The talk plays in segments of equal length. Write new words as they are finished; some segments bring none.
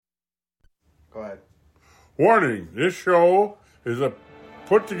Go ahead. Warning, this show is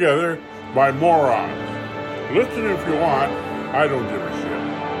put together by morons. Listen if you want. I don't give a shit.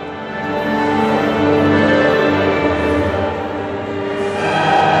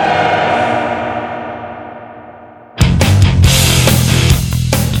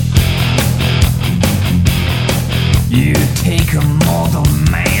 You take a mortal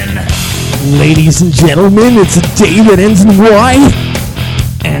man. Ladies and gentlemen, it's a day that ends in Y.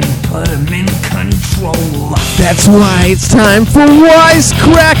 And put him in control. That's right, it's time for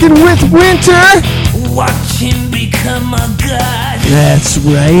Wisecracking with Winter. Watch him become a god. That's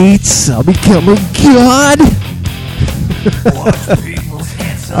right, I'll become a god. Watch people's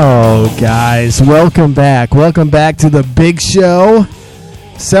heads Oh, guys, welcome back. Welcome back to the big show.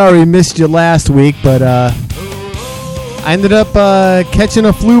 Sorry missed you last week, but I ended up catching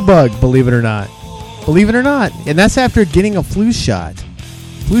a flu bug, believe it or not. Believe it or not. And that's after getting a flu shot.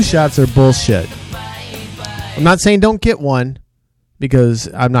 Flu shots are bullshit. I'm not saying don't get one, because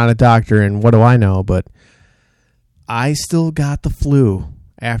I'm not a doctor and what do I know, but I still got the flu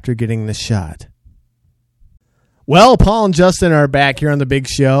after getting the shot. Well, Paul and Justin are back here on the big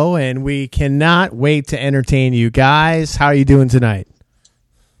show, and we cannot wait to entertain you guys. How are you doing tonight?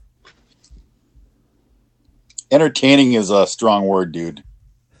 Entertaining is a strong word, dude.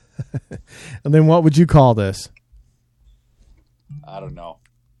 And then what would you call this? I don't know.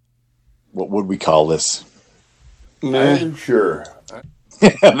 What would we call this? I'm sure.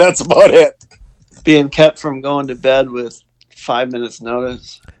 That's about it. Being kept from going to bed with 5 minutes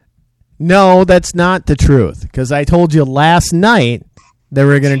notice. No, that's not the truth, because I told you last night that we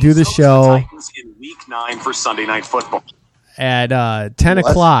were going to do the show in week 9 for Sunday Night Football at 10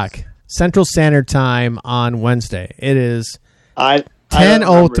 o'clock Central Standard Time on Wednesday. It is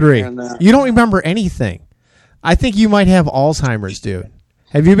 10:03. You don't remember anything. I think you might have Alzheimer's, dude.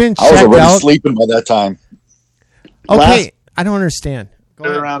 Have you been checked I was already out? sleeping by that time. Okay, I don't understand. Go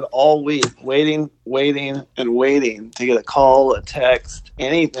ahead. Around all week, waiting, to get a call, a text,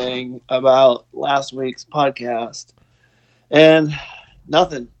 anything about last week's podcast. And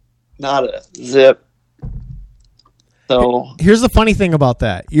nothing. Not a zip. So Here's the funny thing about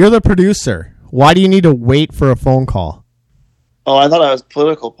that. You're the producer. Why do you need to wait for a phone call? Oh, I thought I was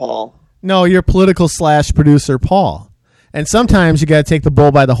political, Paul. No, you're political/producer Paul. And sometimes you got to take the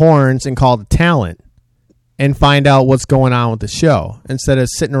bull by the horns and call the talent and find out what's going on with the show instead of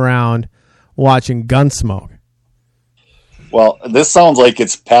sitting around watching Gunsmoke. Well, this sounds like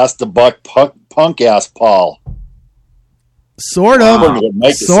it's past the buck punk ass Paul. Sort of. According to what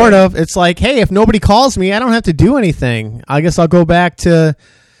Mike is Sort saying. of. It's like, hey, if nobody calls me, I don't have to do anything. I guess I'll go back to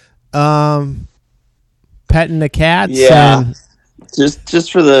petting the cats. Yeah. And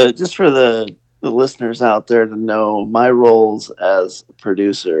Just for the listeners out there to know, my roles as a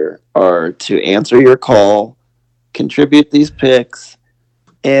producer are to answer your call, contribute these picks,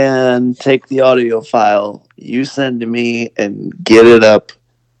 and take the audio file you send to me and get it up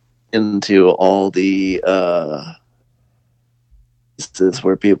into all the places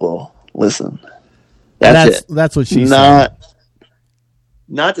where people listen. That's it. That's what she said.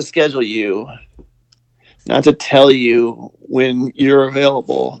 Not to schedule you, not to tell you when you're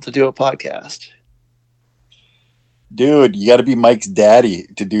available to do a podcast. Dude, you got to be Mike's daddy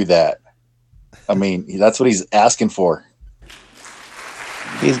to do that. I mean, that's what he's asking for.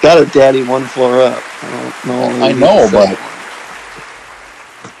 He's got a daddy one floor up. I know, but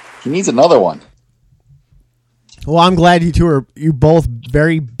he needs another one. Well, I'm glad you both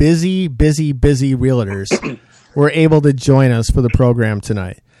very busy realtors were able to join us for the program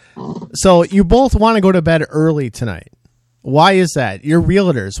tonight. So you both want to go to bed early tonight. Why is that? You're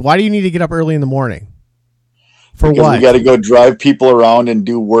realtors. Why do you need to get up early in the morning? For Because what? we got to go drive people around and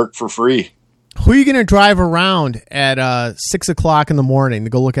do work for free. Who are you going to drive around at 6 o'clock in the morning to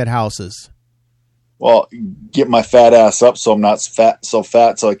go look at houses? Well, get my fat ass up so I'm not so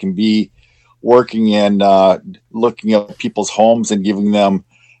fat so I can be working and looking at people's homes and giving them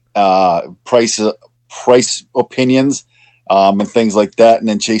price opinions and things like that, and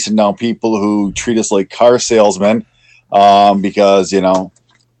then chasing down people who treat us like car salesmen because, you know,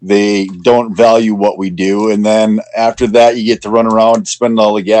 they don't value what we do. And then after that, you get to run around and spend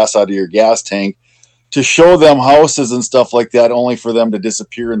all the gas out of your gas tank to show them houses and stuff like that, only for them to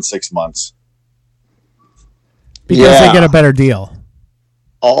disappear in 6 months. Because they get a better deal.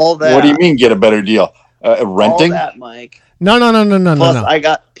 All that. What do you mean get a better deal? Renting? All that, Mike. No.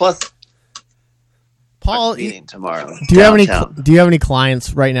 Plus, Paul, meeting tomorrow. do you downtown. have any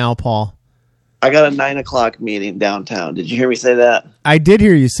clients right now, Paul? I got a 9 o'clock meeting downtown. Did you hear me say that? I did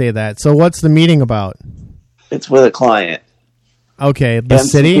hear you say that. So what's the meeting about? It's with a client. Okay, the and some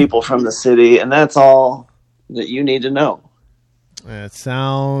city? people from the city, and that's all that you need to know. It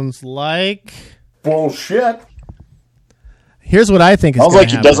sounds like... Bullshit. Here's what I think is Sounds going like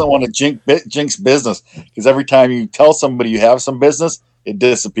to he happen. doesn't want to jinx business, because every time you tell somebody you have some business, it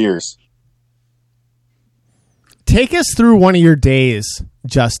disappears. Take us through one of your days,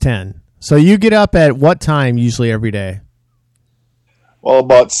 Justin. So you get up at what time usually every day? Well,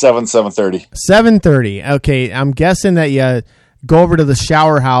 about 7:30. 7:30. Okay, I'm guessing that you go over to the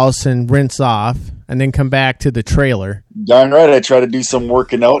shower house and rinse off and then come back to the trailer. Darn right, I try to do some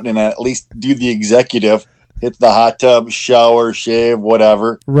working out and at least do the executive, hit the hot tub, shower, shave,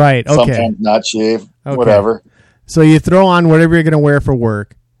 whatever. Right, okay. Sometimes not shave, Okay. whatever. So you throw on whatever you're going to wear for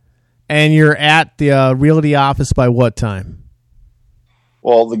work, and you're at the realty office by what time?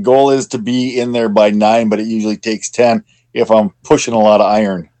 Well, the goal is to be in there by 9, but it usually takes 10 if I'm pushing a lot of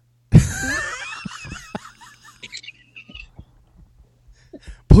iron.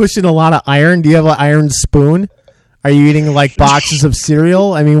 Pushing a lot of iron? Do you have an iron spoon? Are you eating like boxes of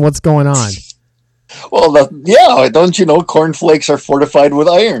cereal? I mean, what's going on? Well, don't you know cornflakes are fortified with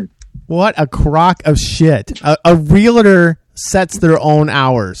iron? What a crock of shit. A realtor sets their own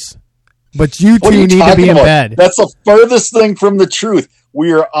hours. But you What are two you need to talking be in about? bed. That's the furthest thing from the truth.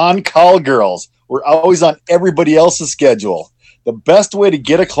 We are on-call girls. We're always on everybody else's schedule. The best way to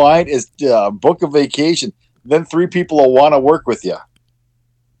get a client is to book a vacation. Then 3 people will want to work with you.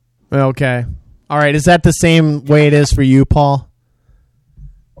 Okay. All right. Is that the same way it is for you, Paul?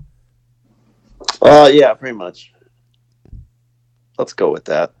 Yeah, pretty much. Let's go with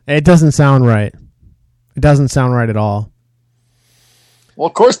that. It doesn't sound right. It doesn't sound right at all. Well,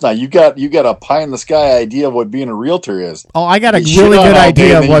 of course not. You got a pie in the sky idea of what being a realtor is. Oh, I got a You shit really on good all day idea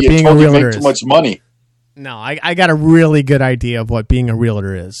and of then what you get being a told you realtor make is. too much money. No, I got a really good idea of what being a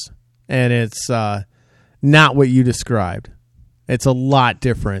realtor is. And it's not what you described. It's a lot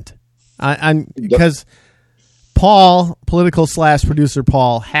different. Because Paul, political/producer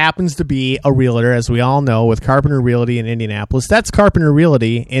Paul, happens to be a realtor, as we all know, with Carpenter Realty in Indianapolis. That's Carpenter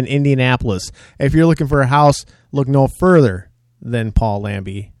Realty in Indianapolis. If you're looking for a house, look no further than Paul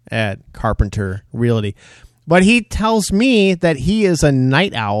Lambie at Carpenter Realty. But he tells me that he is a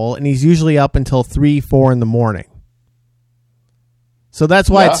night owl, and he's usually up until 3, 4 in the morning. So that's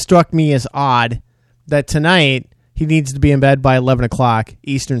why it struck me as odd that tonight he needs to be in bed by 11 o'clock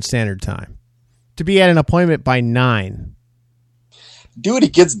Eastern Standard Time. To be at an appointment by 9. Dude,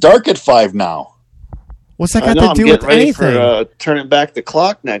 it gets dark at 5 now. What's that I got know, to I'm do getting with ready anything? for turning back the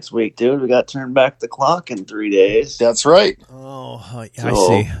clock next week, dude. We got to turn back the clock in 3 days. That's right. Oh, I So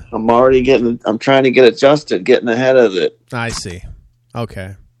see. I'm trying to get adjusted, getting ahead of it. I see.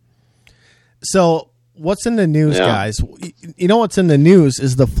 Okay. So what's in the news, Yeah. guys? You know what's in the news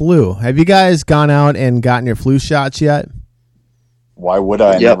is the flu. Have you guys gone out and gotten your flu shots yet? Why would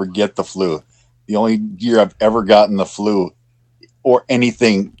I Yep. never get the flu? The only year I've ever gotten the flu or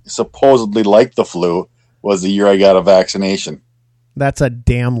anything supposedly like the flu was the year I got a vaccination. That's a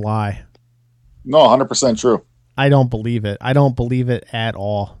damn lie. No, 100% true. I don't believe it. I don't believe it at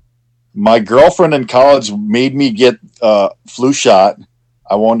all. My girlfriend in college made me get a flu shot.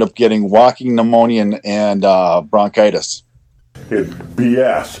 I wound up getting walking pneumonia and bronchitis. It's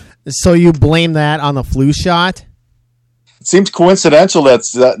BS. So you blame that on the flu shot? It seems coincidental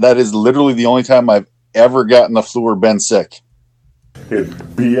that is literally the only time I've ever gotten the flu or been sick. It's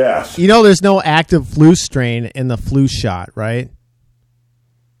BS. You know there's no active flu strain in the flu shot, right?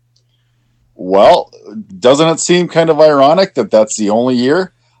 Well, doesn't it seem kind of ironic that that's the only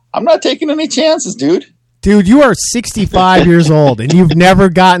year? I'm not taking any chances, dude. Dude, you are 65 years old, and you've never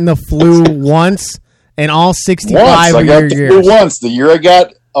gotten the flu once in all 65 Once I of got your the years. flu once, the year I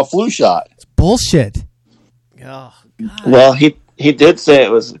got a flu shot. It's bullshit. Oh, Well, he did say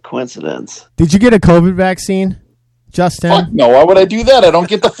it was a coincidence. did you get a COVID vaccine, Justin? Fuck no, why would I do that? I don't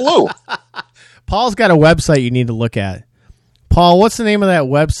get the flu. Paul's got a website you need to look at. Paul, what's the name of that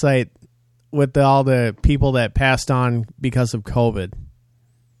website with all the people that passed on because of COVID?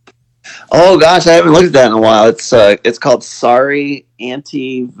 Oh gosh, I haven't looked at that in a while. It's called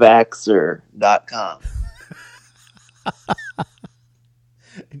sorryantivaxxer.com.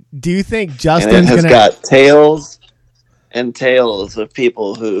 Do you think And it Justin's has going to... got tales and tales of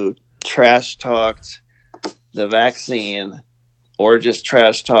people who trash talked the vaccine or just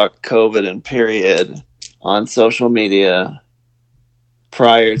trash talked COVID and period on social media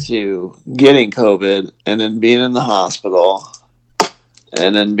prior to getting COVID and then being in the hospital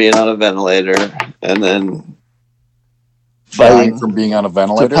and then being on a ventilator and then Dying fighting from being on a to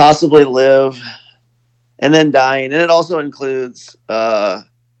ventilator. possibly live and then dying. And it also includes,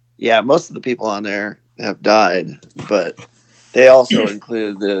 most of the people on there have died, but They also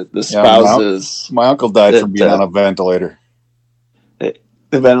include the spouses. My uncle died from being on a ventilator.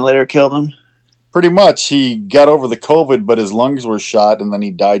 The ventilator killed him? Pretty much. He got over the COVID, but his lungs were shot, and then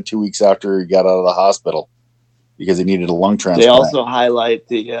he died 2 weeks after he got out of the hospital because he needed a lung transplant. They also highlight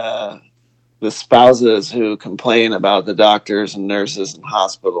the spouses who complain about the doctors and nurses and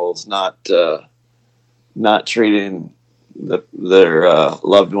hospitals not treating their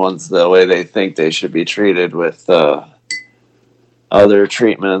loved ones the way they think they should be treated with other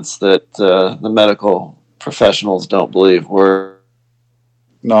treatments that the medical professionals don't believe work.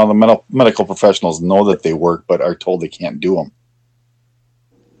 No, the medical professionals know that they work, but are told they can't do them.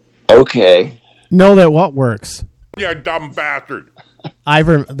 Okay. Know that what works? You dumb bastard.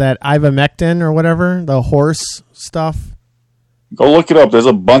 Ivermectin or whatever, the horse stuff. Go look it up. There's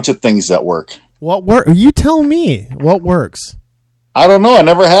a bunch of things that work. What work? You tell me what works. I don't know. I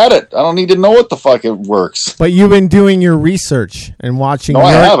never had it. I don't need to know what the fuck it works. But you've been doing your research and watching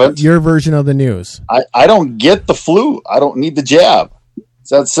I haven't. Your version of the news. I don't get the flu. I don't need the jab. It's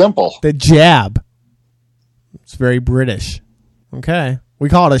that simple. The jab. It's very British. Okay. We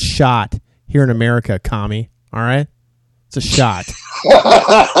call it a shot here in America, commie. All right? It's a shot.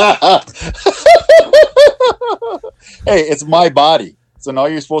 Hey, it's my body. So now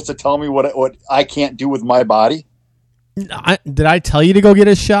you're supposed to tell me what I can't do with my body? Did I tell you to go get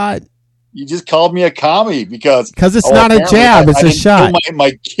a shot? You just called me a commie because it's not a jab, it's a shot.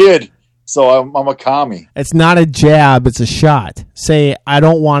 My kid, so I'm a commie. It's not a jab, it's a shot. Say, I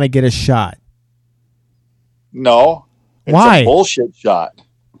don't want to get a shot. No. It's Why? A bullshit shot.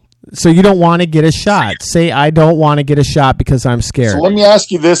 So you don't want to get a shot. Say, I don't want to get a shot because I'm scared. So let me ask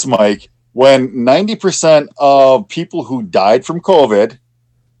you this, Mike. When 90% of people who died from COVID,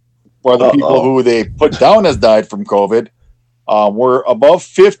 or the people who they put down as died from COVID, were above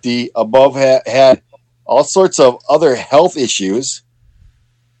 50, had all sorts of other health issues.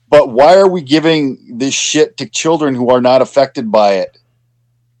 But why are we giving this shit to children who are not affected by it?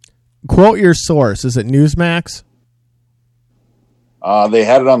 Quote your source. Is it Newsmax? They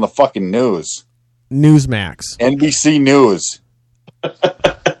had it on the fucking news. Newsmax. NBC News.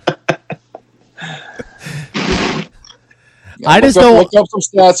 Look up some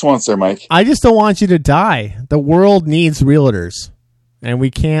stats once there, Mike. I just don't want you to die. The world needs realtors, and we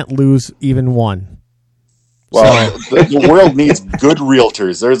can't lose even one. Well, the world needs good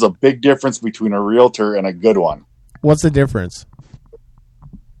realtors. There's a big difference between a realtor and a good one. What's the difference?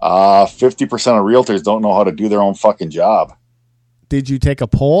 50% of realtors don't know how to do their own fucking job. Did you take a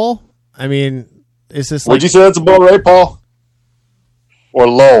poll? I mean, is this Would you say that's about right, Paul? Or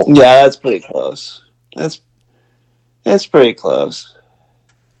low? Yeah, that's pretty close. That's pretty close.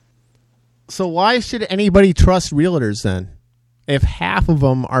 So why should anybody trust realtors then? If half of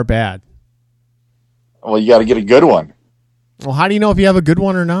them are bad? Well, you got to get a good one. Well, how do you know if you have a good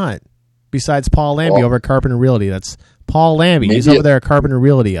one or not? Besides Paul Lambie over at Carpenter Realty. That's Paul Lambie. He's over there at Carpenter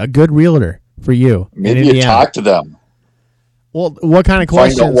Realty. A good realtor for you. Maybe you talk to them. Well, what kind of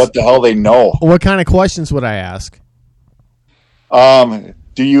questions? Find out what the hell they know. What kind of questions would I ask?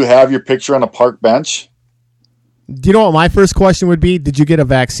 Do you have your picture on a park bench? Do you know what my first question would be? Did you get a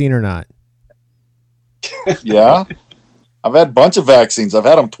vaccine or not? Yeah. I've had a bunch of vaccines. I've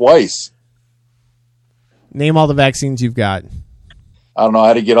had them twice. Name all the vaccines you've got. I don't know. I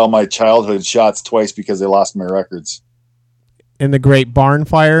had to get all my childhood shots twice because they lost my records. In the Great Barn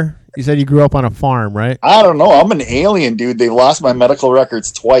Fire? You said you grew up on a farm, right? I don't know. I'm an alien, dude. They lost my medical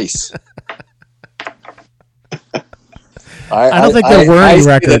records twice. I don't think there were any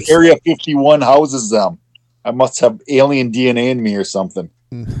records. That Area 51 houses them. I must have alien DNA in me or something.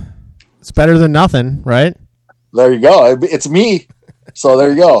 It's better than nothing, right? There you go. It's me. So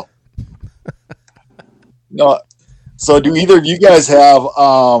there you go. No. So do either of you guys have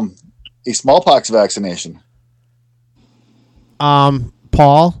a smallpox vaccination?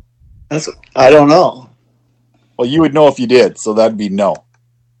 Paul? I don't know. Well, you would know if you did, so that'd be no.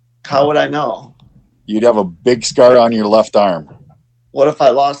 How would I know? You'd have a big scar on your left arm. What if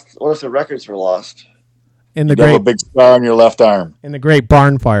the records were lost? In the You'd have a big scar on your left arm. In the Great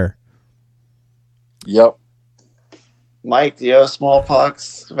Barn Fire. Yep. Mike, do you have a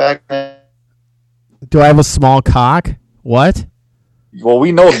smallpox vaccine? Do I have a small cock? What? Well,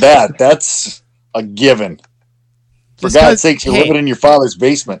 we know that. That's a given. For God's sake, you're living in your father's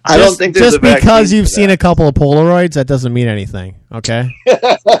basement. I don't think there's just because you've seen a couple of Polaroids, that doesn't mean anything. Okay.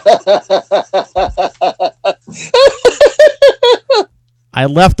 I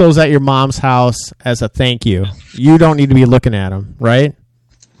left those at your mom's house as a thank you. You don't need to be looking at them, right?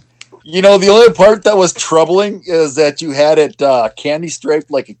 You know, the only part that was troubling is that you had it candy striped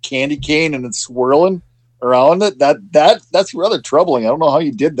like a candy cane and it's swirling. around it. That's rather troubling. I don't know how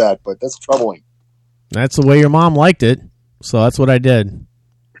you did that, but that's troubling. That's the way your mom liked it, so that's what I did.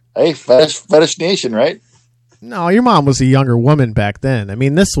 Hey, fetish nation, right? No, your mom was a younger woman back then. I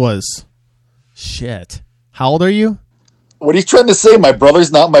mean, this was shit. How old are you? What are you trying to say? My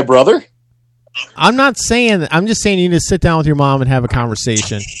brother's not my brother? I'm not saying. I'm just saying you need to sit down with your mom and have a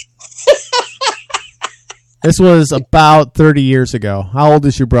conversation. This was about 30 years ago. How old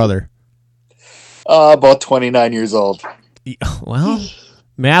is your brother? About 29 years old. Well,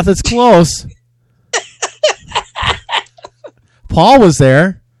 math is close. Paul was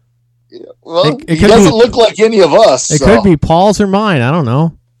there. Well, It he doesn't look like any of us. It so. could be Paul's or mine. I don't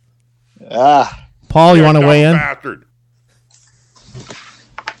know. Paul, you want to weigh in? Bastard.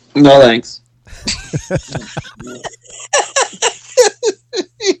 No, thanks.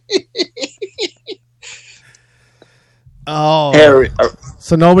 Oh, Hey,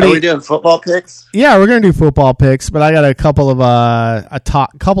 so nobody. are we doing football picks? Yeah, we're gonna do football picks, but I got a couple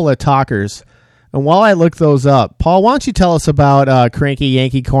of talkers. And while I look those up, Paul, why don't you tell us about Cranky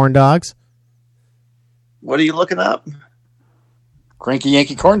Yankee Corn Dogs? What are you looking up? Cranky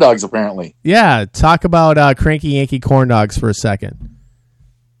Yankee corn dogs, apparently. Yeah, talk about Cranky Yankee Corn Dogs for a second.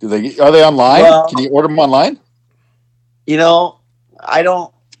 Are they online? Well- Can you order them online? You know, I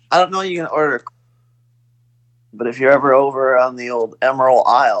don't know you can order, but if you're ever over on the old Emerald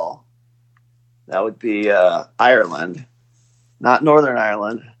Isle, that would be Ireland, not Northern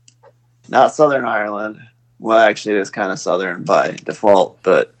Ireland, not Southern Ireland. Well, actually, it is kind of Southern by default,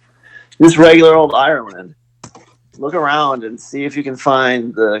 but just regular old Ireland. Look around and see if you can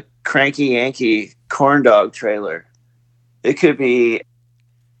find the Cranky Yankee corn dog trailer. It could be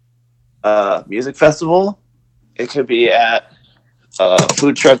a music festival. It could be at a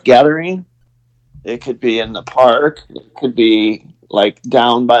food truck gathering. It could be in the park. It could be like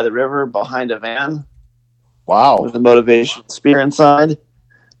down by the river behind a van Wow. with a motivation speaker inside.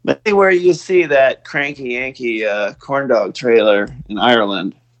 But anywhere you see that Cranky Yankee corn dog trailer in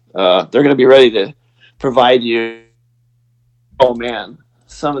Ireland, they're going to be ready to provide you, oh man,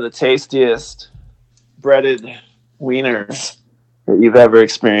 some of the tastiest breaded wieners that you've ever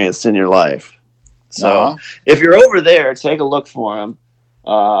experienced in your life. So if you're over there, take a look for them.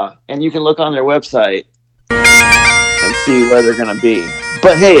 And you can look on their website and see where they're going to be.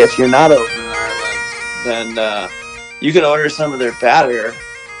 But hey, if you're not over in Ireland, then you can order some of their batter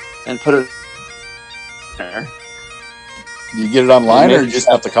and put it there. You get it online or you just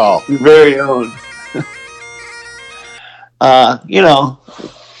have to call? Your very own.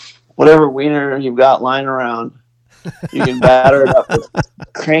 Whatever wiener you've got lying around, you can batter it up with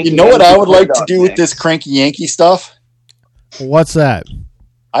Cranky You know what Yankee I would like to corn do dog with this mix. Cranky Yankee stuff? What's that?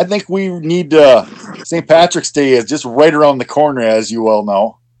 I think we need St. Patrick's Day is just right around the corner, as you well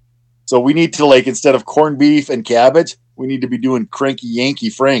know. So we need to, like, instead of corned beef and cabbage, we need to be doing Cranky Yankee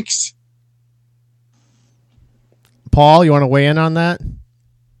Franks. Paul, you want to weigh in on that?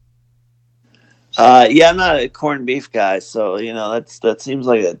 Yeah, I'm not a corned beef guy, so that seems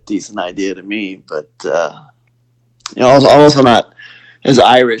like a decent idea to me. But I'm also not as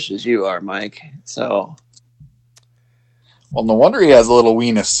Irish as you are, Mike. So Well, no wonder he has a little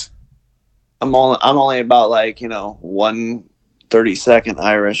weenus. I'm only about 1/32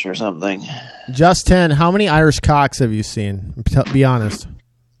 Irish or something. Justin, how many Irish cocks have you seen? Be honest.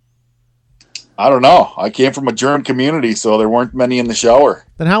 I don't know. I came from a German community, so there weren't many in the shower.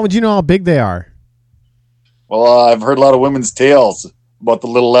 Then how would you know how big they are? Well, I've heard a lot of women's tales about the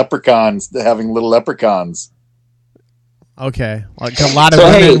little leprechauns having little leprechauns. Okay. Like a lot of So,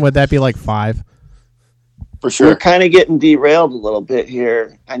 women, hey. would that be like 5? For We're sure. kind of getting derailed a little bit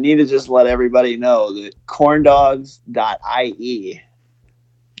here. I need to just let everybody know that corndogs.ie,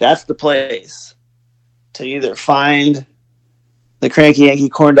 that's the place to either find the Cranky Yankee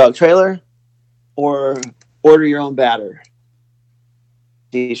corn dog trailer or order your own batter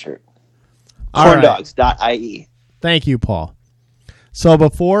t-shirt. All right. Corndogs.ie. Thank you, Paul. So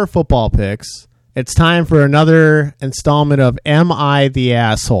before football picks, it's time for another installment of Am I the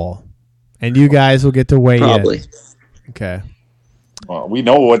Asshole? And you guys will get to weigh Probably. in. Okay. Well, we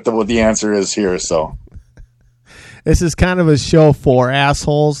know what the answer is here, so. This is kind of a show for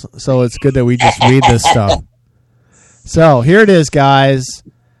assholes, so it's good that we just read this stuff. So here it is, guys.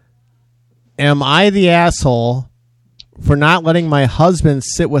 Am I the asshole for not letting my husband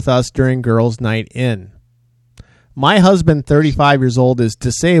sit with us during girls' night in? My husband, 35 years old, is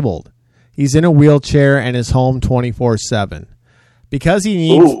disabled. He's in a wheelchair and is home 24/7. Because he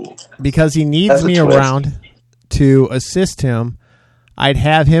needs That's a me twist. around to assist him, I'd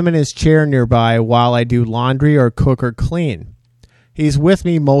have him in his chair nearby while I do laundry or cook or clean. He's with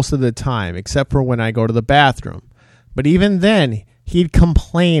me most of the time, except for when I go to the bathroom. But even then, he'd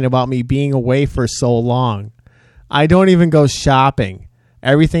complain about me being away for so long. I don't even go shopping.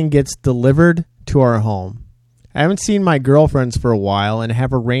 Everything gets delivered to our home. I haven't seen my girlfriends for a while and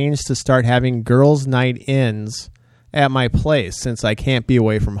have arranged to start having girls' night-ins at my place since I can't be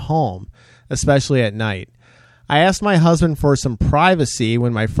away from home, especially at night. I asked my husband for some privacy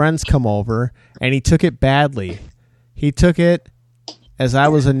when my friends come over, and he took it badly. He took it as I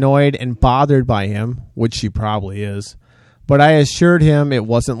was annoyed and bothered by him, which she probably is, but I assured him it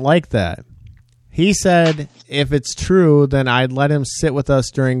wasn't like that. He said if it's true, then I'd let him sit with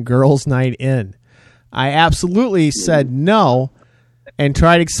us during girls' night in. I absolutely said no and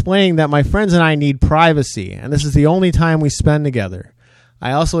tried explaining that my friends and I need privacy, and this is the only time we spend together.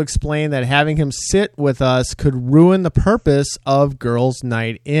 I also explained that having him sit with us could ruin the purpose of girls'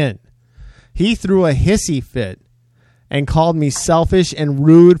 night in. He threw a hissy fit and called me selfish and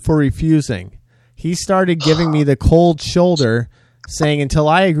rude for refusing. He started giving me the cold shoulder, saying until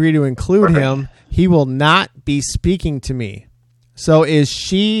I agree to include him, he will not be speaking to me. So is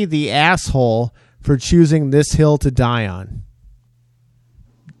she the asshole for choosing this hill to die on?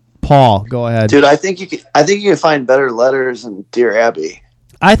 Paul, go ahead. Dude, I think you could find better letters than Dear Abby.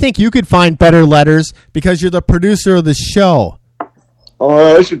 I think you could find better letters because you're the producer of the show.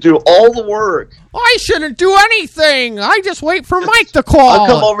 Oh, I should do all the work. I shouldn't do anything. I just wait for Mike to call. I'll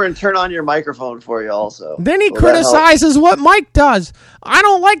come over and turn on your microphone for you also. Then he Will criticizes what Mike does. I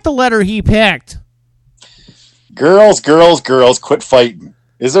don't like the letter he picked. Girls, quit fighting.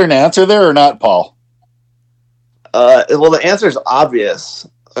 Is there an answer there or not, Paul? Well, the answer is obvious.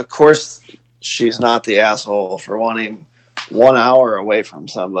 Of course, she's not the asshole for wanting 1 hour away from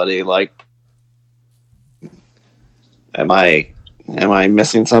somebody. Like, am I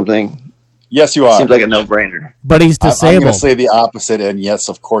missing something? Yes, you are. Seems like a no-brainer. But he's I'm disabled. going to say the opposite, and yes,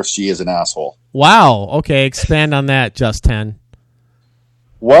 of course, she is an asshole. Wow. Okay, expand on that, Just 10.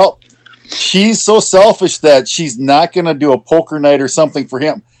 Well, she's so selfish that she's not going to do a poker night or something for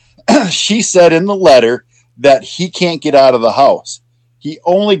him. She said in the letter that he can't get out of the house. He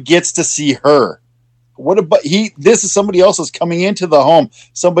only gets to see her. What about this is somebody else that's coming into the home,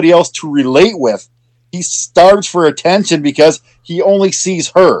 somebody else to relate with. He starves for attention because he only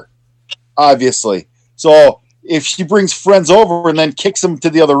sees her, obviously. So if she brings friends over and then kicks them to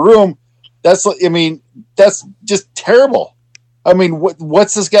the other room, that's just terrible. I mean,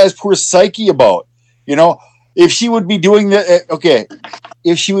 what's this guy's poor psyche about? You know, if she would be doing that, okay,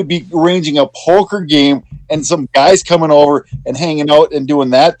 if she would be arranging a poker game and some guys coming over and hanging out and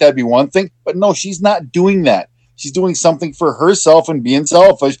doing that, that'd be one thing. But no, she's not doing that. She's doing something for herself and being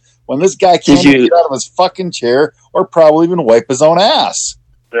selfish when this guy can't get out of his fucking chair or probably even wipe his own ass.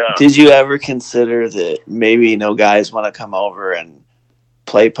 Yeah. Did you ever consider that maybe no guys want to come over and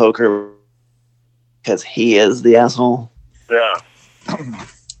play poker because he is the asshole? Yeah.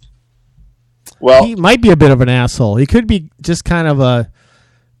 Well, He might be a bit of an asshole. He could be just kind of a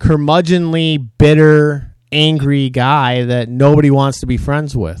curmudgeonly, bitter, angry guy that nobody wants to be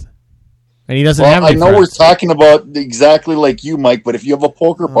friends with. And he doesn't have I any know friends. we're talking about exactly like you, Mike, but if you have a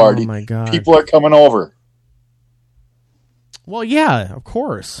poker party, my God. people are coming over. Well, yeah, of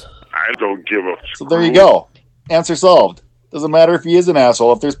course. I don't give a So there you go. Answer solved. Doesn't matter if he is an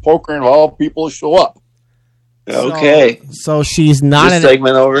asshole. If there's poker involved, people show up. Okay. So she's not This an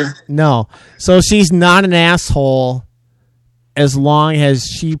segment over? no. So she's not an asshole as long as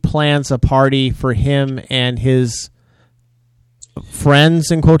she plans a party for him and his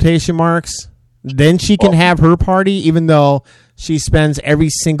friends in quotation marks. Then she can have her party, even though she spends every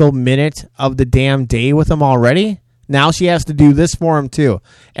single minute of the damn day with him already. Now she has to do this for him too.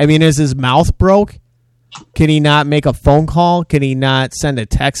 I mean, is his mouth broke? Can he not make a phone call? Can he not send a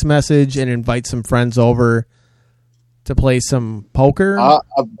text message and invite some friends over to play some poker?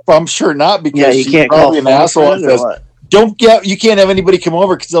 I'm sure not, because Yeah, you she's can't call probably an asshole friends and or says, what? you can't have anybody come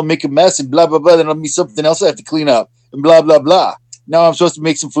over because they'll make a mess and blah, blah, blah. Then it'll be something else I have to clean up and blah, blah, blah. Now I'm supposed to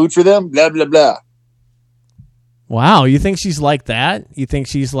make some food for them, blah, blah, blah. Wow, you think she's like that? You think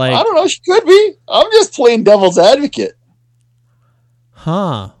she's like, I don't know. She could be. I'm just playing devil's advocate.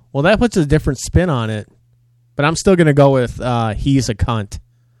 huh? Well, that puts a different spin on it. But I'm still going to go with he's a cunt.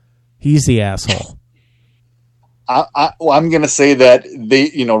 He's the asshole. I'm going to say that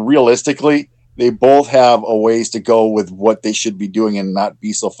realistically, they both have a ways to go with what they should be doing and not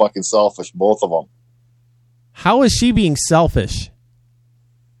be so fucking selfish, both of them. How is she being selfish?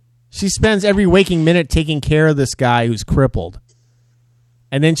 She spends every waking minute taking care of this guy who's crippled.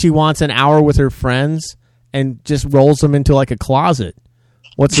 And then she wants an hour with her friends and just rolls them into like a closet.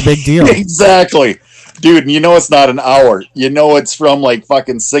 What's the big deal? Exactly. Dude, you know it's not an hour. You know it's from like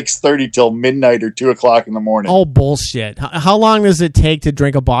fucking 6:30 till midnight or 2 o'clock in the morning. Oh, bullshit. How long does it take to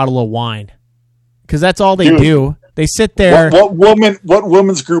drink a bottle of wine? Because that's all they Dude. do. They sit there. What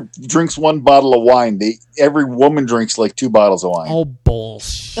women's group drinks one bottle of wine? Every woman drinks like 2 bottles of wine. Oh,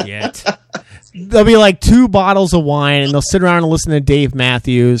 bullshit. There'll be like 2 bottles of wine, and they'll sit around and listen to Dave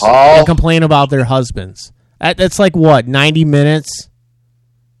Matthews and complain about their husbands. That's like what, 90 minutes?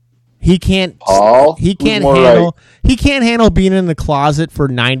 He can't. Paul, He can't who's more handle. right? He can't handle being in the closet for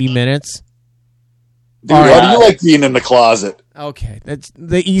 90 minutes. Dude, how do you like being in the closet? Okay, that's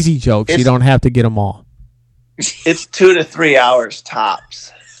the easy jokes. You It's- don't have to get them all. It's 2 to 3 hours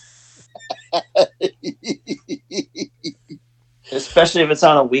tops. Especially if it's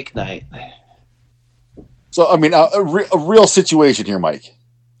on a weeknight. So, I mean, a real situation here, Mike.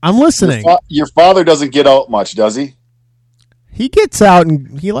 I'm listening. Your father doesn't get out much, does he? He gets out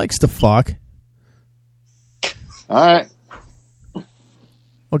and he likes to fuck. All right.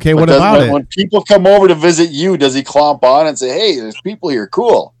 Okay, But what about it? When people come over to visit you, does he clomp on and say, "Hey, there's people here,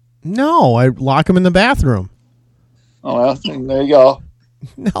 cool"? No, I lock him in the bathroom. Oh, well, there you go.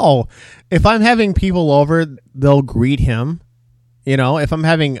 No, if I'm having people over, they'll greet him. You know, if I'm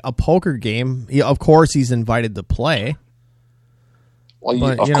having a poker game, of course he's invited to play. Well,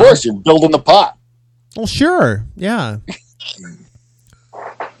 But, of you know. course, you're building the pot. Well, sure, yeah.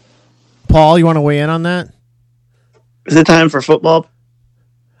 Paul, you want to weigh in on that? Is it time for football?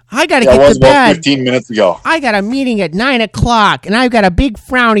 I got to Yeah, it get was to about bed. 15 minutes ago. I got a meeting at 9 o'clock, and I've got a big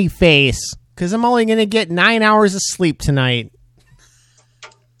frowny face because I'm only going to get 9 hours of sleep tonight.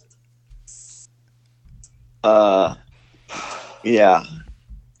 Yeah.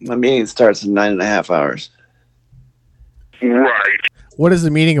 My meeting starts in 9.5 hours. Right. What is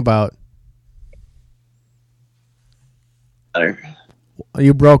the meeting about?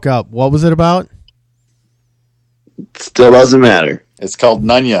 You broke up. What was it about? Still doesn't matter. It's called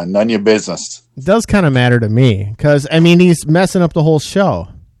Nunya business. It does kind of matter to me because, I mean, he's messing up the whole show.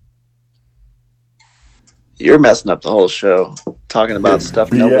 You're messing up the whole show, talking about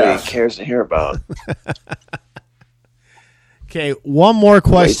stuff nobody Yeah. cares to hear about. Okay, one more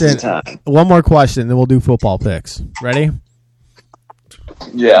question. Wasting time. One more question, then we'll do football picks. Ready?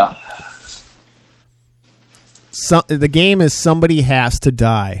 Yeah. The game is somebody has to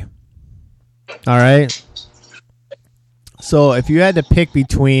die. All right? So if you had to pick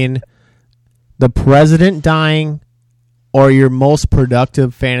between the president dying or your most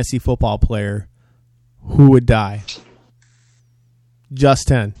productive fantasy football player, who would die? Just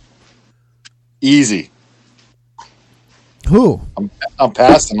 10. Easy. Who? I'm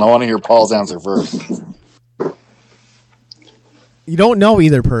passing. I want to hear Paul's answer first. You don't know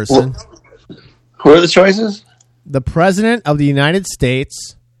either person. Who are the choices? The president of the United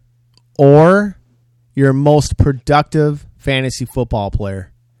States or your most productive fantasy football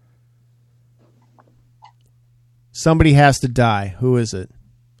player. Somebody has to die. Who is it?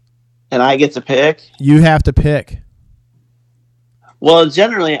 And I get to pick? You have to pick. Well,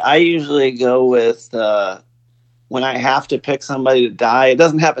 generally, I usually go with when I have to pick somebody to die. It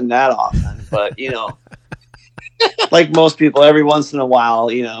doesn't happen that often, but, you know, like most people, every once in a while,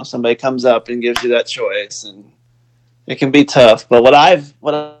 you know, somebody comes up and gives you that choice, and it can be tough. But what I've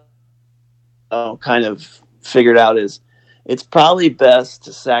kind of figured out is it's probably best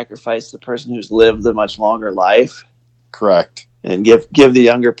to sacrifice the person who's lived a much longer life Correct. and give the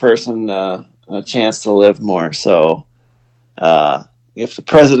younger person a chance to live more. So, if the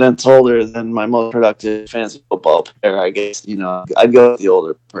president's older than my most productive fantasy football player, I guess, you know, I'd go with the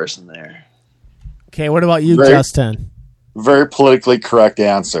older person there. Okay, what about you, Very- Justin? Very politically correct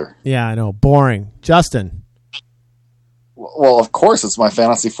answer. Yeah, I know. Boring. Justin. Well, of course, it's my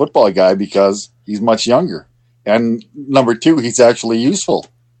fantasy football guy because he's much younger. And number 2, he's actually useful.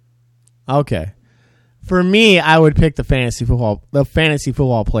 Okay. For me, I would pick the fantasy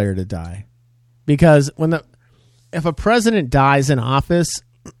football player to die. Because if a president dies in office,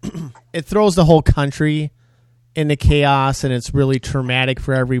 it throws the whole country into chaos and it's really traumatic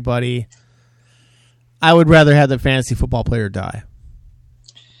for everybody. I would rather have the fantasy football player die.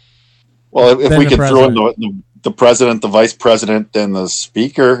 Well, if Then we the could throw in the president, the vice president, and the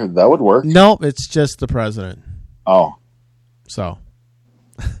speaker, that would work. No, it's just the president. Oh, So,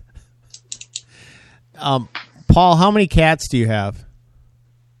 Paul, how many cats do you have?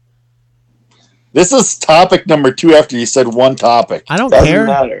 this is topic number 2 after you said one topic. I don't Doesn't care.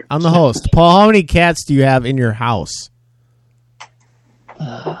 matter. I'm the host. Paul, how many cats do you have in your house?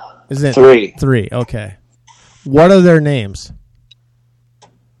 Is it 3. 3? Okay. What are their names?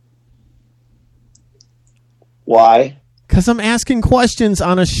 Why? Because I'm asking questions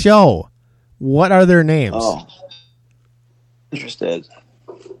on a show. What are their names? Oh, interested.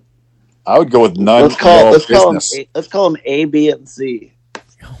 I would go with none. Let's call them A, B, and C.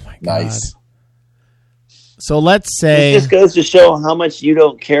 Oh my god! Nice. So let's say This just goes to show how much you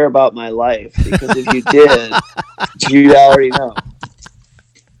don't care about my life. Because if you did, you'd already know.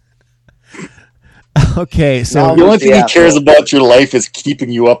 okay. So Now- The only thing he Yeah. cares about your life is keeping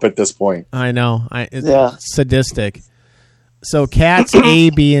you up at this point. I know. It's Yeah. sadistic. So cats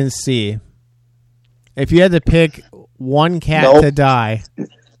A, B, and C. If you had to pick one cat Nope. to die,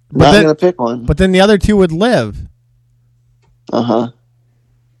 Not then- gonna pick one. but then the other two would live, Uh-huh.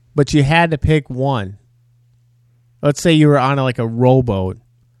 but you had to pick one. Let's say you were on a rowboat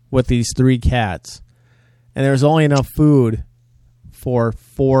with these 3 cats, and there was only enough food for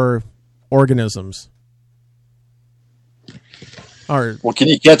 4 organisms. Or Well, can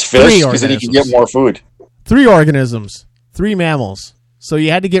you catch Three fish? Because then you can get organisms. more food. 3 organisms, 3 mammals. So you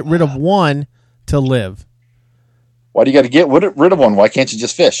had to get rid of one to live. Why do you got to get rid of one? Why can't you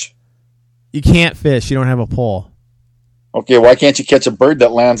just fish? You can't fish. You don't have a pole. Okay, why can't you catch a bird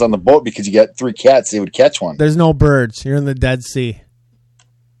that lands on the boat? Because you got 3 cats, they would catch one. There's no birds. You're in the Dead Sea.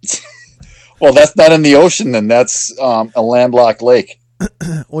 Well, that's not in the ocean, then. That's a landlocked lake.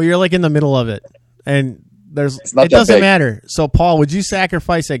 Well, you're in the middle of it, and not it that doesn't big. matter. So, Paul, would you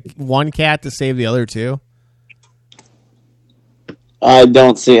sacrifice one cat to save the other 2? I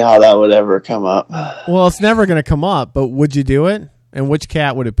don't see how that would ever come up. Well, it's never going to come up, but would you do it? And which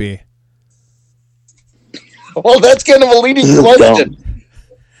cat would it be? Well, that's kind of a leading This is question. dumb.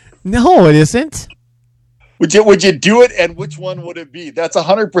 No, it isn't. Would you do it, and which one would it be? That's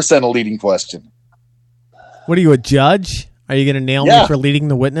 100% a leading question. What are you, a judge? Are you going to nail me Yeah. for leading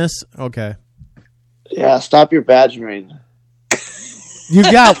the witness? Okay. Yeah, stop your badgering.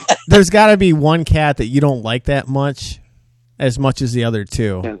 There's got to be one cat that you don't like that much as the other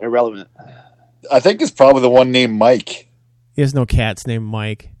 2. And irrelevant. I think it's probably the one named Mike. He has no cats named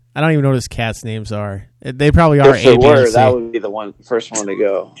Mike. I don't even know what his cats' names are. They probably are If there A, B, were, and C. that would be the first one to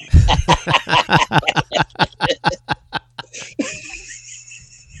go.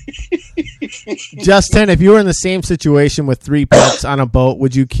 Justin, if you were in the same situation with 3 pets on a boat,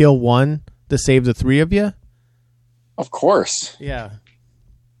 would you kill one to save the 3 of you? Of course. Yeah.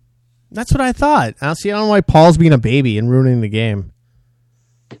 That's what I thought. I don't know why Paul's being a baby and ruining the game.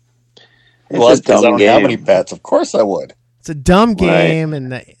 Well, It's that's a because I dumb don't have game. any pets. Of course I would. It's a dumb Right. game,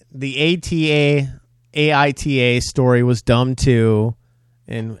 and the AITA story was dumb too,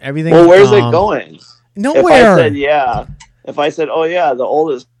 and everything. Well, was where's dumb. it going? Nowhere. If I said yeah, oh yeah, the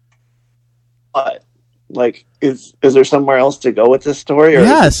oldest. What? Like, is there somewhere else to go with this story? Or is it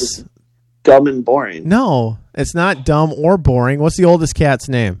Yes. just dumb and boring? No, it's not dumb or boring. What's the oldest cat's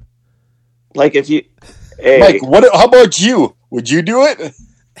name? Like if you, hey, Mike, how about you? Would you do it?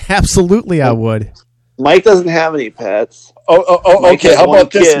 Absolutely, I would. Mike doesn't have any pets. Oh, Mike okay. has How one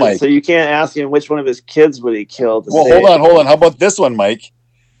about this, kid, Mike? So you can't ask him which one of his kids would he kill. To Well, save. hold on. How about this one, Mike?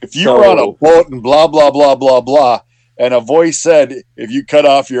 If you So- were on a boat and blah, blah, blah, blah, blah, and a voice said, if you cut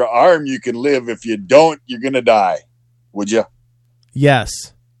off your arm, you can live. If you don't, you're going to die. Would you? Yes.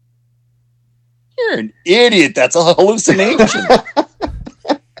 You're an idiot. That's a hallucination.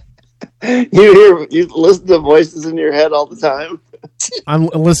 You listen to voices in your head all the time. I'm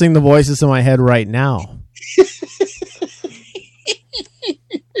listening to voices in my head right now.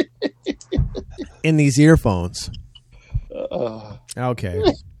 In these earphones. Okay.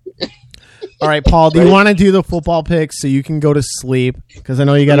 All right, Paul, do you want to do the football picks so you can go to sleep? Because I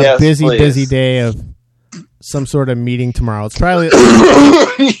know you got a Yes, busy please. day of some sort of meeting tomorrow. It's probably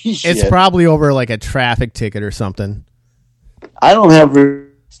Shit. probably over like a traffic ticket or something. I don't have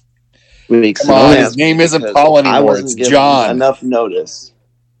weeks. Come on, his name isn't Paul I anymore. wasn't It's given John. enough notice.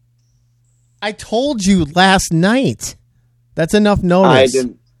 I told you last night. That's enough notice.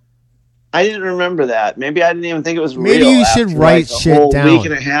 I didn't remember that. Maybe I didn't even think it was Maybe real. you should after, write like, a shit whole down. week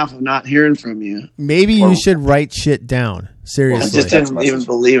and a half of not hearing from you. Maybe you should write shit down. I Seriously. just didn't even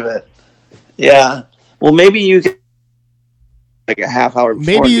believe it. Yeah. Well, maybe you could like a half hour before.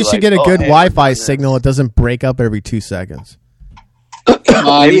 Maybe you be should like, get a "Oh, good hey, Wi-Fi I'm doing this." signal. It doesn't break up every 2 seconds. Come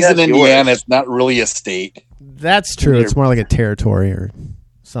on, Maybe he's in that's Indiana. yours. It's not really a state. That's true. It's more like a territory or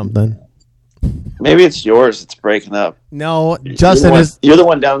something. Maybe it's yours. It's breaking up. No, Justin, You're the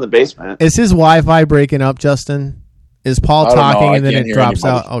one down in the basement. is his Wi-Fi breaking up, Justin? Is Paul I don't know. talking I and then can't it hear drops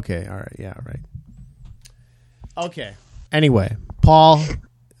anybody. out? Okay, all right. Yeah, right. Okay. Anyway, Paul,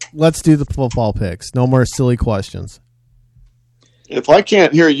 let's do the football picks. No more silly questions. If I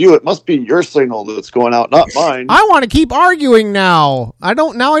can't hear you, it must be your signal that's going out, not mine. I want to keep arguing now. I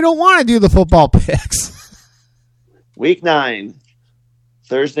don't want to do the football picks. Week 9,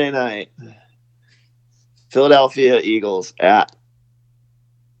 Thursday night. Philadelphia Eagles at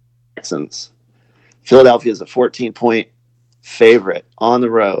Texans. Philadelphia is a 14-point favorite on the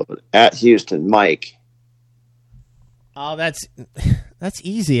road at Houston. Mike. Oh, that's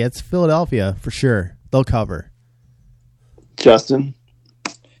easy. It's Philadelphia for sure. They'll cover. Justin.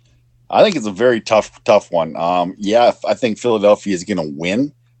 I think it's a very tough one. I think Philadelphia is going to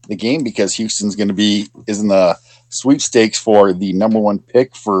win the game because Houston's going to be in the sweepstakes for the number one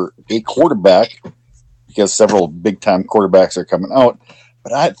pick for a quarterback because several big time quarterbacks are coming out.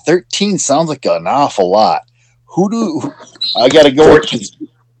 But 13 sounds like an awful lot. I got to go with?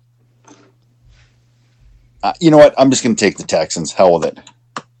 You know what? I'm just going to take the Texans. Hell with it.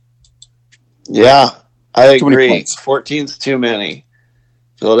 Yeah, I Too many agree. points. 14's too many.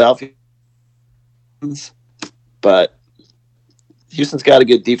 Philadelphia, but Houston's got a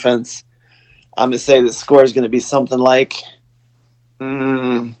good defense. I'm going to say the score is going to be something like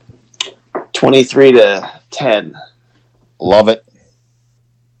 23-10. Love it.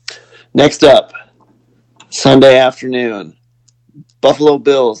 Next up, Sunday afternoon, Buffalo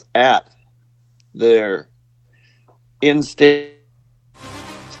Bills at their in-state,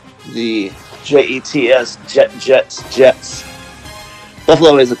 the Jets.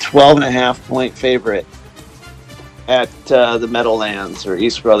 Buffalo is a 12.5-point favorite at the Meadowlands or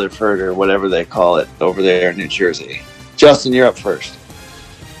East Rutherford or whatever they call it over there in New Jersey. Justin, you're up first.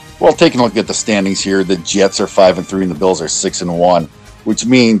 Well, taking a look at the standings here, the Jets are 5-3 and the Bills are 6-1, which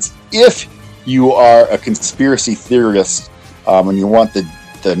means if you are a conspiracy theorist and you want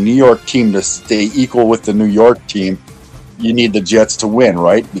the New York team to stay equal with the New York team, you need the Jets to win,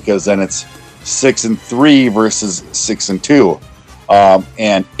 right? Because then it's 6-3 versus 6-2,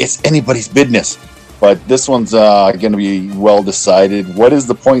 and it's anybody's business. But this one's going to be well decided. What is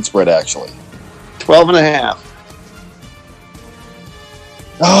the point spread actually? 12.5.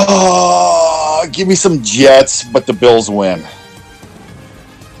 Oh, give me some Jets, but the Bills win.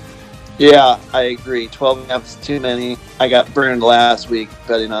 Yeah, I agree. 12.5 is too many. I got burned last week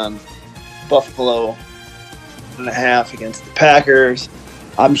betting on Buffalo 1.5 against the Packers.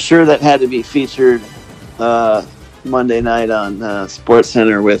 I'm sure that had to be featured Monday night on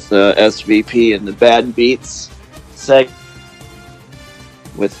SportsCenter with SVP and the Bad Beats segment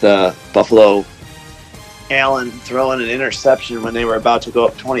with Buffalo Allen throwing an interception when they were about to go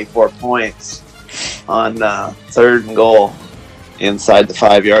up 24 points on 3rd and goal inside the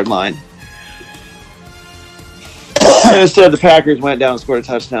 5-yard line. Instead, the Packers went down and scored a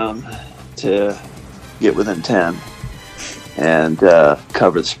touchdown to get within 10 and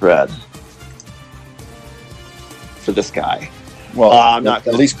cover the spread for this guy. Well, I'm not at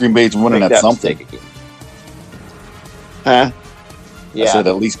gonna least Green Bay's winning make at that something. mistake again. Huh? I said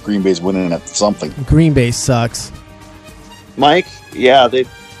at least Green Bay's winning at something. Green Bay sucks. Mike, yeah, they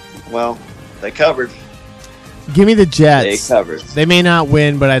covered. Give me the They Jets. covered. They may not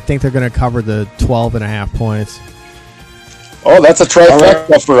win, but I think they're going to cover the 12.5 points. Oh, that's a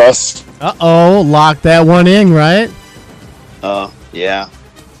trifecta for us. Uh-oh, lock that one in, right? Yeah.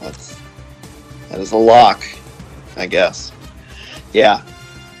 That is a lock, I guess. Yeah.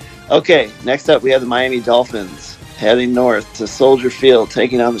 Okay, next up we have the Miami Dolphins heading north to Soldier Field,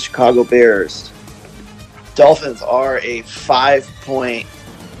 taking on the Chicago Bears. Dolphins are a 5-point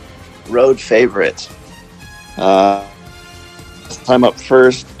road favorite. Time up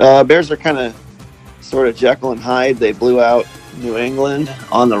first. Bears are kind of sort of Jekyll and Hyde. They blew out New England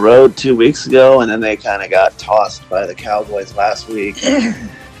on the road 2 weeks ago, and then they kind of got tossed by the Cowboys last week.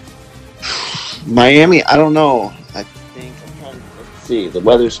 Miami, I don't know. I think let's see. The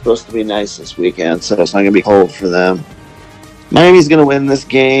weather's supposed to be nice this weekend, so it's not going to be cold for them. Miami's going to win this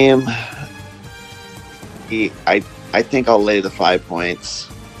game. I think I'll lay the 5 points.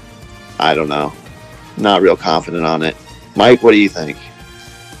 I don't know. Not real confident on it. Mike, what do you think?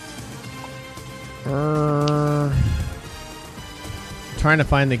 Trying to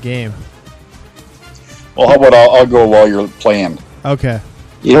find the game. Well, how about I'll go while you're playing. Okay.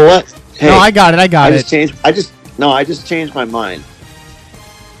 You know what? Hey, No, I got it. I just changed my mind.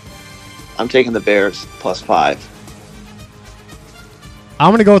 I'm taking the Bears +5. I'm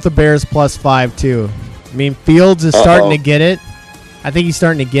going to go with the Bears +5, too. I mean, Fields is starting to get it. I think he's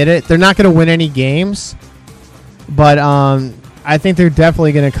starting to get it. They're not going to win any games, but I think they're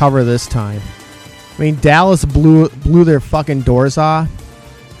definitely going to cover this time. I mean, Dallas blew their fucking doors off,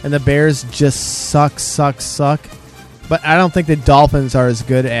 and the Bears just suck. But I don't think the Dolphins are as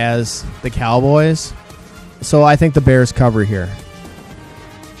good as the Cowboys, so I think the Bears cover here.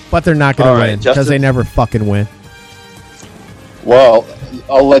 But they're not going to win because they never fucking win. Well,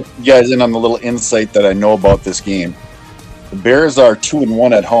 I'll let you guys in on the little insight that I know about this game. The Bears are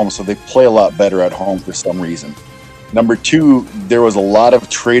 2-1 at home, so they play a lot better at home for some reason. Number two, there was a lot of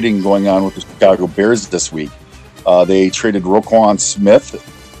trading going on with the Chicago Bears this week. They traded Roquan Smith,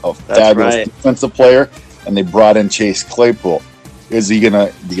 a fabulous defensive player, and they brought in Chase Claypool. Is he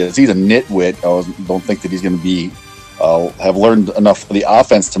gonna? Because he's a nitwit. I don't think that he's going to be have learned enough of the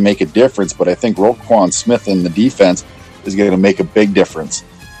offense to make a difference. But I think Roquan Smith in the defense is going to make a big difference.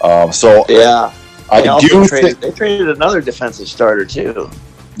 So yeah, they traded another defensive starter too.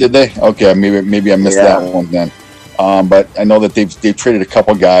 Did they? Okay, maybe I missed that one then. But I know that they've traded a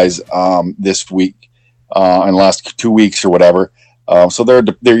couple guys this week in the last 2 weeks or whatever. So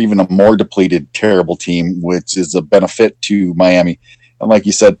they're even a more depleted, terrible team, which is a benefit to Miami. And like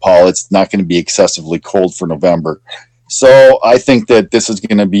you said, Paul, it's not going to be excessively cold for November. So I think that this is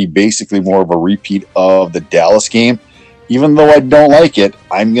going to be basically more of a repeat of the Dallas game. Even though I don't like it,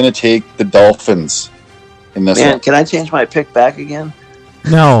 I'm going to take the Dolphins in this one. Can I change my pick back again?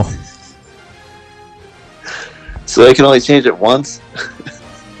 No. So they can only change it once?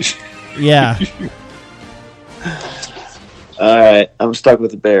 Yeah. All right, I'm stuck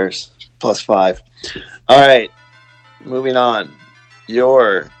with the Bears, +5. All right, moving on.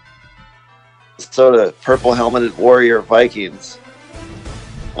 Your Minnesota purple helmeted Warrior Vikings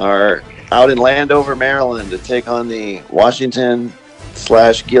are out in Landover, Maryland to take on the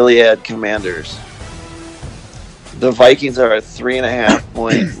Washington/Gilead Commanders. The Vikings are a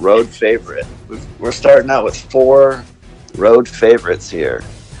 3.5-point road favorite. We're starting out with 4 road favorites here.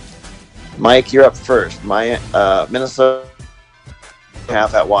 Mike, you're up first. Minnesota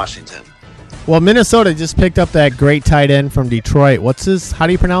half at Washington. Well, Minnesota just picked up that great tight end from Detroit. How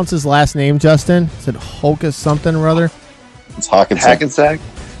do you pronounce his last name, Justin? Is it Hocus something or other? It's Hawkinson. Hackensack?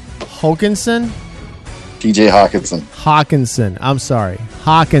 Hawkinson? TJ Hawkinson. Hawkinson. I'm sorry.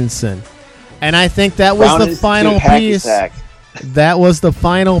 Hawkinson. And I think that was the final piece. That was the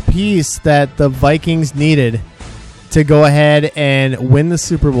final piece that the Vikings needed to go ahead and win the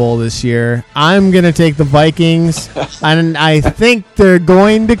Super Bowl this year. I'm going to take the Vikings, and I think they're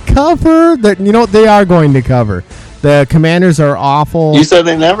going to cover. They are going to cover. The Commanders are awful. You said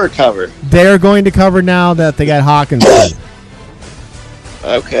they never cover. They're going to cover now that they got Hawkinson.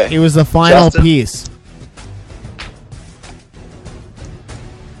 Okay. It was the final piece.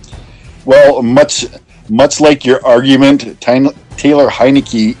 Well, much like your argument, Taylor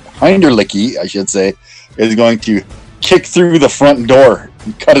Heinderlicke, I should say, is going to kick through the front door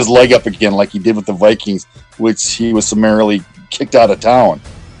and cut his leg up again like he did with the Vikings, which he was summarily kicked out of town.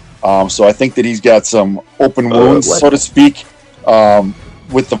 So I think that he's got some open wounds, so to speak,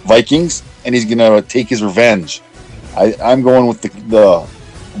 with the Vikings, and he's going to take his revenge. I'm going with the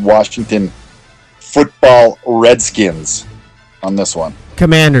Washington football Redskins on this one.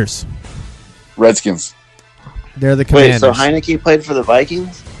 Commanders. Redskins. They're the Commanders. Wait, so Heineke played for the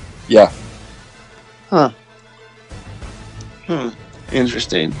Vikings? Yeah. Huh.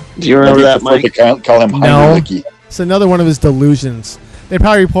 Interesting. Do you remember that, Mike? Call him Heineke. It's another one of his delusions. They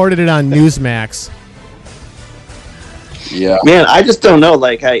probably reported it on Newsmax. Yeah. Man, I just don't know.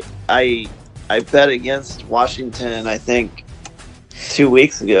 Like, I bet against Washington, I think, 2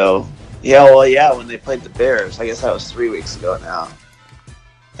 weeks ago. Yeah, when they played the Bears. I guess that was 3 weeks ago now.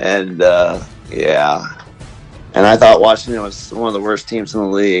 And, yeah. And I thought Washington was one of the worst teams in the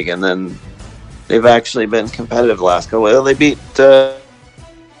league. And then they've actually been competitive the last couple. Well, they beat...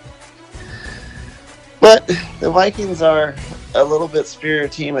 But the Vikings are a little bit superior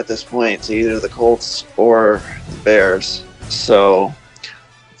team at this point to either the Colts or the Bears. So,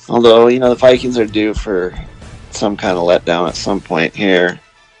 although, the Vikings are due for some kind of letdown at some point here,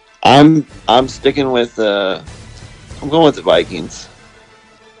 I'm sticking with I'm going with the Vikings.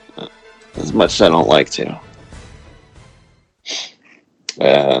 As much as I don't like to.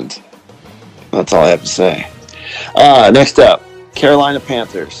 And that's all I have to say. Next up, Carolina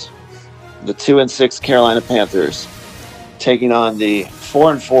Panthers. The 2-6 Carolina Panthers taking on the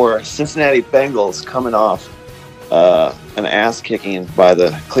 4-4 Cincinnati Bengals, coming off an ass kicking by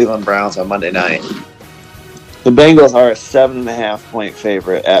the Cleveland Browns on Monday night. The Bengals are a 7.5-point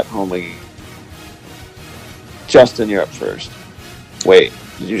favorite at home again. Justin, you're up first. Wait,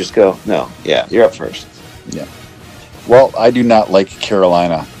 did you just go? No. Yeah, you're up first. Yeah. Well, I do not like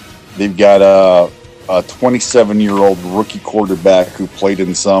Carolina. They've got a 27-year-old rookie quarterback who played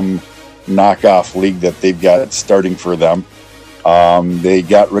in some knockoff league that they've got starting for them. They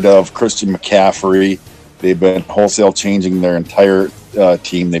got rid of Christian McCaffrey. They've been wholesale changing their entire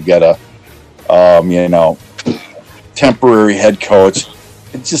team. They've got a temporary head coach.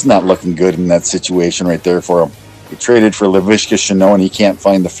 It's just not looking good in that situation right there for them. They traded for Laviska Shenault, and he can't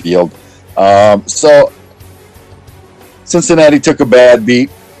find the field. So Cincinnati took a bad beat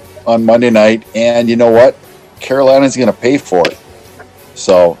on Monday night, and you know what? Carolina's going to pay for it.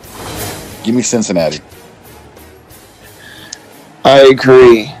 So, give me Cincinnati. I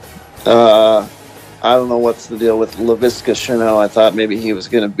agree. I don't know what's the deal with Laviska Shenault. I thought maybe he was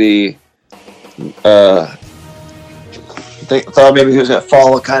going to be. Thought maybe he was going to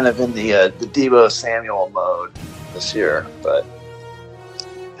follow kind of in the Deebo Samuel mode this year, but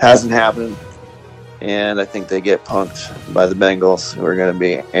hasn't happened. And I think they get punked by the Bengals, who are going to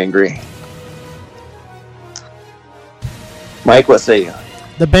be angry. Mike, what say you?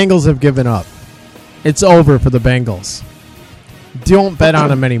 The Bengals have given up. It's over for the Bengals. Don't bet on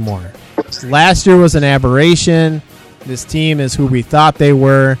them anymore. Last year was an aberration. This team is who we thought they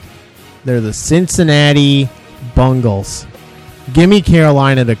were. They're the Cincinnati Bungles. Give me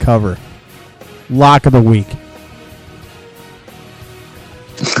Carolina to cover. Lock of the week.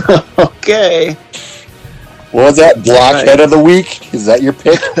 Okay. What was that? Blockhead of the week? Is that your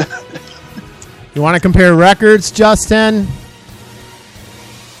pick? You want to compare records, Justin?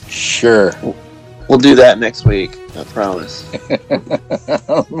 Sure. We'll do that next week. I promise.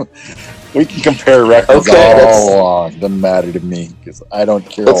 We can compare records Okay, all along. Doesn't matter to me because I don't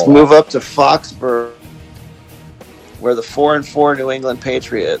care. Let's move up to Foxborough, where the 4-4 New England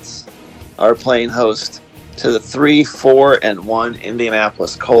Patriots are playing host to the 3-4-1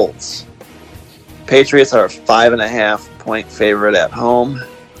 Indianapolis Colts. Patriots are a 5.5-point favorite at home.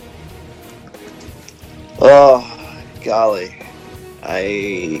 Oh, golly.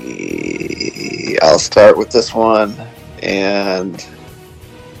 I'll start with this one, and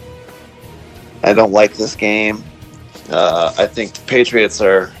I don't like this game. I think the Patriots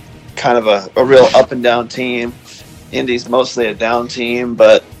are kind of a real up and down team. Indy's mostly a down team,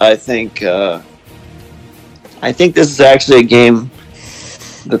 but I think this is actually a game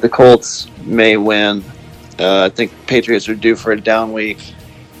that the Colts may win. I think the Patriots are due for a down week.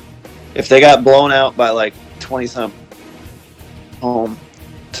 If they got blown out by like 20-something home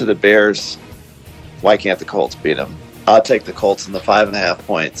to the Bears, why can't the Colts beat them? I'll take the Colts in the 5.5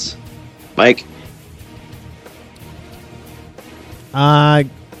 points. Mike?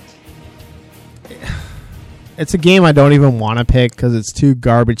 It's a game I don't even want to pick because it's two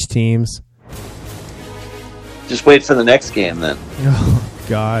garbage teams. Just wait for the next game then. Oh,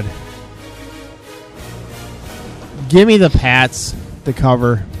 God. Give me the Pats to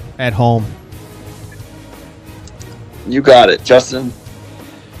cover at home. You got it. Justin?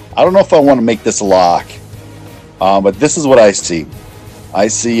 I don't know if I want to make this a lock, but this is what I see. I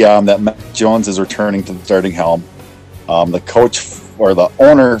see that Mac Jones is returning to the starting helm. The coach or the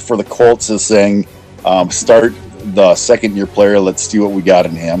owner for the Colts is saying, start the second-year player. Let's see what we got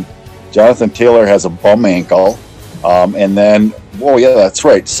in him. Jonathan Taylor has a bum ankle. And then, oh, yeah, that's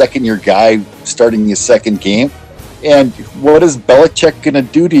right. Second-year guy starting his second game. And what is Belichick going to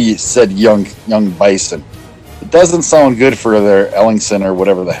do to you, said young Bison? It doesn't sound good for their Ellingson or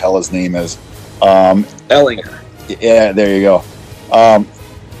whatever the hell his name is. Ellinger. Yeah, there you go.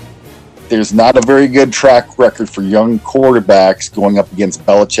 There's not a very good track record for young quarterbacks going up against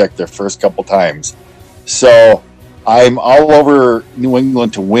Belichick their first couple times. So I'm all over New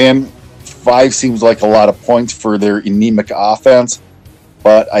England to win. 5 seems like a lot of points for their anemic offense,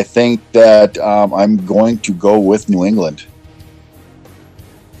 but I think that I'm going to go with New England.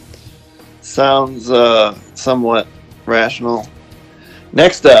 Sounds somewhat rational.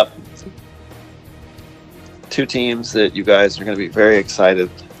 Next up, 2 teams that you guys are going to be very excited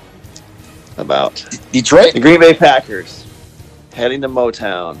about. Detroit? The Green Bay Packers heading to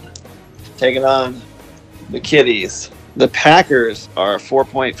Motown, taking on the Kitties. The Packers are a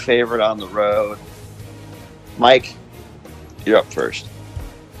 4-point favorite on the road. Mike, you're up first.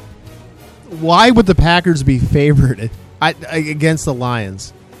 Why would the Packers be favored against the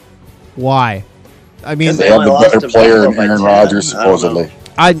Lions? Why? I mean, They have the better player in Aaron Rodgers, supposedly.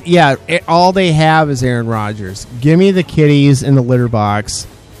 All they have is Aaron Rodgers. Give me the Kitties in the litter box.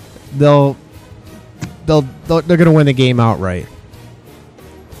 They're going to win the game outright.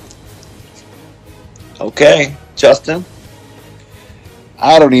 Okay, Justin.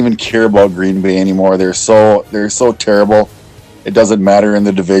 I don't even care about Green Bay anymore. They're so terrible. It doesn't matter in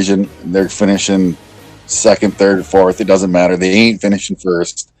the division. They're finishing second, third, fourth. It doesn't matter. They ain't finishing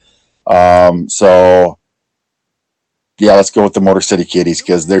first. So yeah, let's go with the Motor City Kitties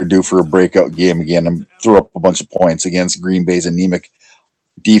because they're due for a breakout game again and threw up a bunch of points against Green Bay's anemic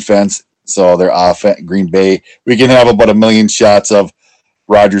defense. So their offense, Green Bay, we can have about 1 million shots of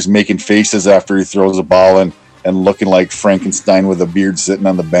Rodgers making faces after he throws a ball and looking like Frankenstein with a beard sitting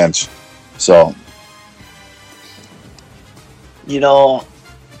on the bench. So,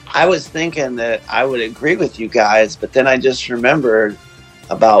 I was thinking that I would agree with you guys, but then I just remembered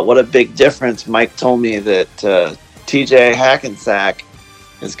about what a big difference Mike told me that TJ Hackensack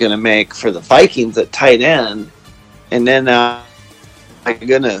is going to make for the Vikings at tight end. And then, my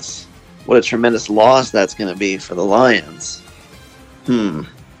goodness, what a tremendous loss that's going to be for the Lions. Yeah,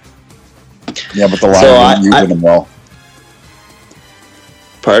 but the Lions weren't using them well.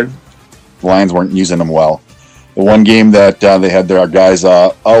 Pardon? The Lions weren't using them well. The one game that they had their guys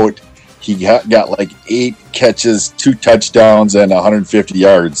out, he got like 8 catches, 2 touchdowns, and 150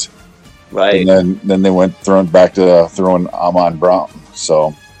 yards. Right. And then they went back to throwing Amon Brown.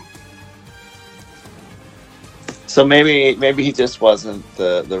 So maybe he just wasn't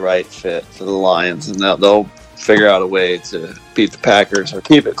the right fit for the Lions, and they'll figure out a way to beat the Packers or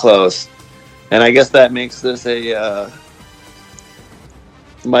keep it close. And I guess that makes this a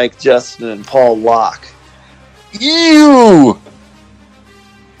Mike, Justin, and Paul lock. Ew!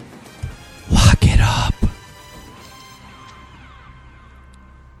 Lock it up.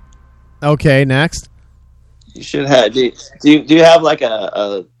 Okay, next. You should have. Do you have like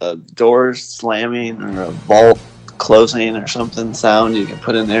a door slamming or a vault closing or something sound you can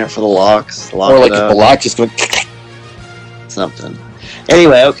put in there for the locks? Or like the lock just went something.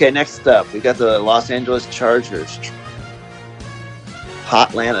 Anyway, okay. Next up, we got the Los Angeles Chargers. Hot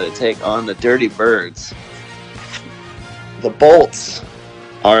Atlanta to take on the Dirty Birds. The Bolts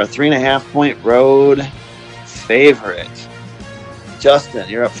are a 3.5-point road favorite. Justin,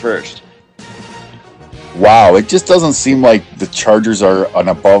 you're up first. Wow, it just doesn't seem like the Chargers are an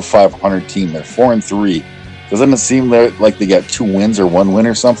above 500 team. They're 4-3. Doesn't it seem like they got 2 wins or 1 win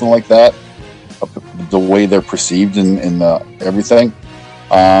or something like that? The way they're perceived in everything.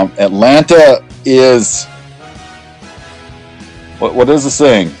 Atlanta is what is the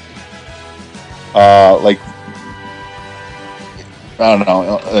saying? Like I don't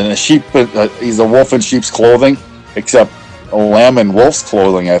know. A sheep. He's a wolf in sheep's clothing, except a lamb in wolf's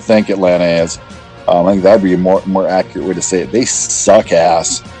clothing. I think Atlanta is. I think that'd be a more accurate way to say it. They suck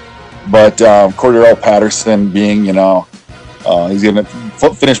ass. But Cordell Patterson being, he's going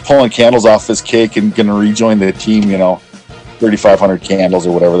to finish pulling candles off his cake and going to rejoin the team, 3,500 candles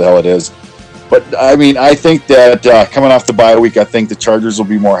or whatever the hell it is. But, I mean, I think that coming off the bye week, I think the Chargers will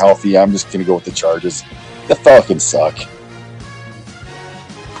be more healthy. I'm just going to go with the Chargers. The Falcons suck.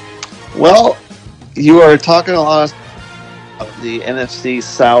 Well, you are talking a lot of the NFC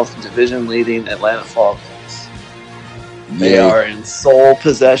South division leading Atlanta Falcons. They are in sole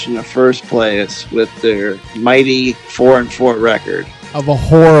possession of first place with their mighty 4-4 record. Of a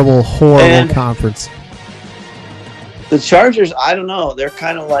horrible conference. The Chargers, I don't know. They're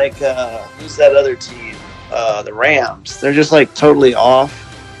kind of like, who's that other team? The Rams. They're just like totally off.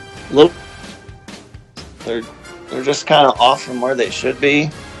 They're just kind of off from where they should be.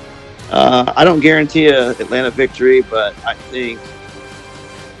 I don't guarantee a Atlanta victory, but I think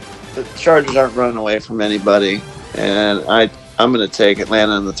the Chargers aren't running away from anybody, and I'm going to take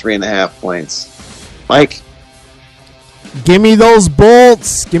Atlanta in the 3.5 points. Mike? Give me those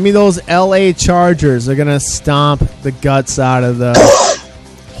Bolts. Give me those LA Chargers. They're going to stomp the guts out of the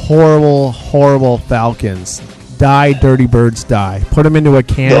horrible, horrible Falcons. Die, Dirty Birds, die. Put them into a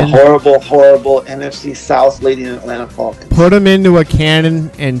cannon. The horrible, horrible NFC South leading Atlanta Falcons. Put them into a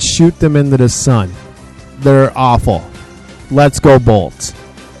cannon and shoot them into the sun. They're awful. Let's go, Bolts.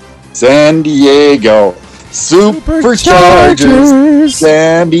 San Diego Superchargers.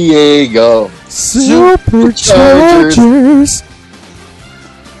 San Diego Superchargers.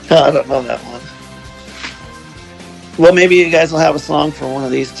 I don't know that one. Well, maybe you guys will have a song for one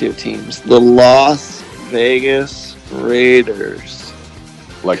of these two teams. The Las Vegas Raiders.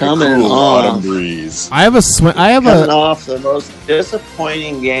 Like coming a cool off, autumn breeze. Coming off the most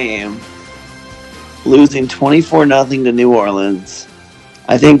disappointing game, losing 24-0 to New Orleans.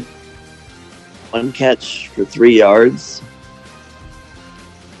 I think 1 catch for 3 yards.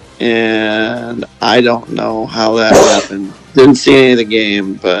 And I don't know how that happened. Didn't see any of the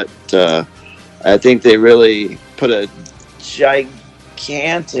game, but I think they really put a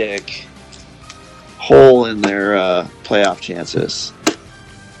gigantic hole in their playoff chances.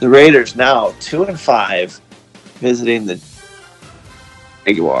 The Raiders now 2-5, visiting the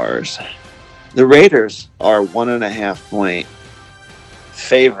Jaguars. The Raiders are 1.5 point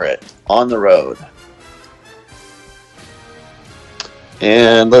favorite on the road.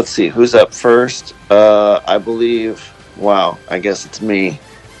 And let's see who's up first. I believe. Wow, I guess it's me.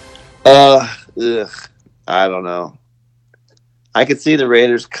 I don't know. I could see the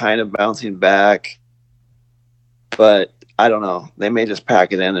Raiders kind of bouncing back, but I don't know. They may just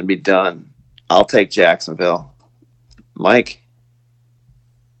pack it in and be done. I'll take Jacksonville. Mike?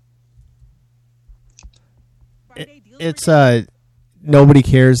 It's a nobody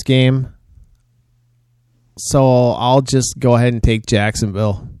cares game. So I'll just go ahead and take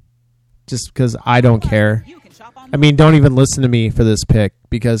Jacksonville. Just because I don't care. I mean, don't even listen to me for this pick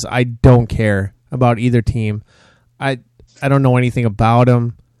because I don't care about either team. I don't know anything about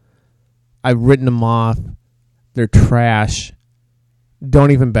them. I've written them off. They're trash.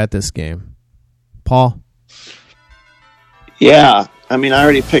 Don't even bet this game. Paul? Yeah, I mean, I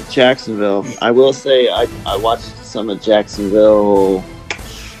already picked Jacksonville. I will say I watched some of Jacksonville.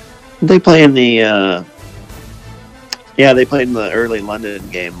 They play in the they played in the early London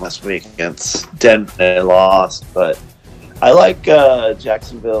game last week against Denver. They lost, but I like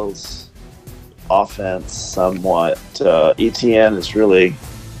Jacksonville's offense somewhat. ETN is really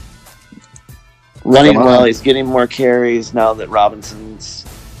running well. He's getting more carries now that Robinson's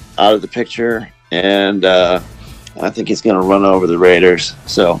out of the picture, and I think he's going to run over the Raiders.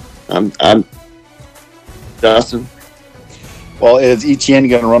 So I'm Dustin. Well, is Etienne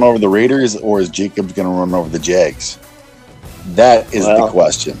going to run over the Raiders, or is Jacobs going to run over the Jags? That is the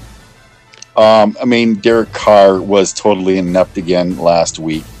question. I mean, Derek Carr was totally inept again last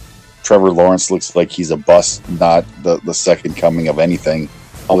week. Trevor Lawrence looks like he's a bust, not the second coming of anything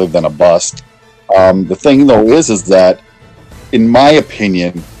other than a bust. The thing, though, is that, in my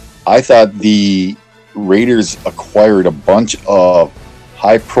opinion, I thought the Raiders acquired a bunch of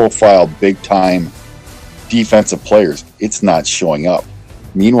high-profile, big-time defensive players. It's not showing up.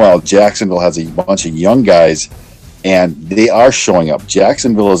 Meanwhile, Jacksonville has a bunch of young guys, and they are showing up.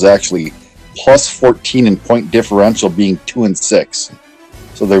 Jacksonville is actually plus 14 in point differential, being 2-6.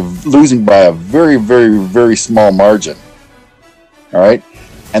 So they're losing by a very, very, very small margin. All right?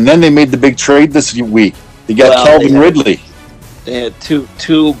 And then they made the big trade this week. They got Calvin Ridley. They had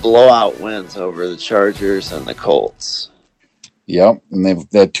two blowout wins over the Chargers and the Colts. Yep, and they've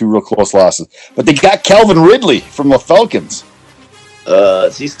had two real close losses. But they got Calvin Ridley from the Falcons.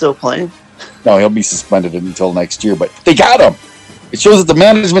 Is he still playing? No, he'll be suspended until next year, but they got him. It shows that the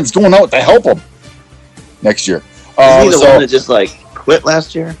management's going out to help him next year. Is he the one that just quit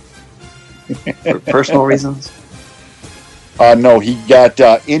last year for personal reasons? No, he got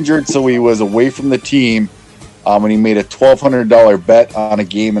injured, so he was away from the team. And he made a $1,200 bet on a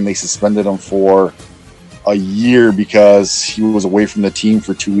game, and they suspended him for a year because he was away from the team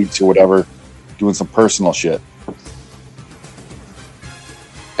for 2 weeks or whatever, doing some personal shit.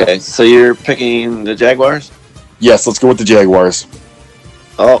 Okay, so you're picking the Jaguars? Yes, let's go with the Jaguars.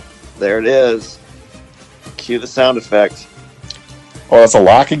 Oh, there it is. Cue the sound effect. Oh, that's a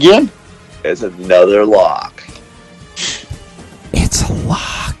lock again? It's another lock. It's a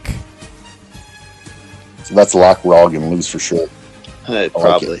lock. So that's a lock we're all going to lose for sure.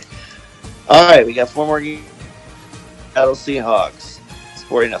 Probably. All right, we got 4 more games. Seattle Seahawks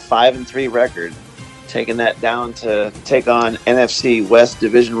sporting a 5-3 record, taking that down to take on NFC West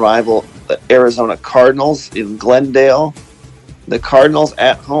division rival the Arizona Cardinals in Glendale. The Cardinals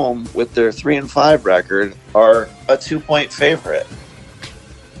at home with their 3-5 record are a 2-point favorite.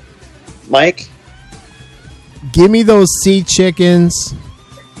 Mike? Give me those Sea Chickens.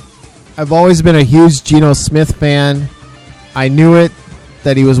 I've always been a huge Geno Smith fan. I knew it,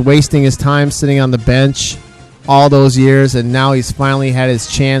 that he was wasting his time sitting on the bench all those years, and now he's finally had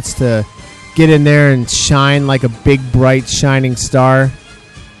his chance to get in there and shine like a big, bright, shining star.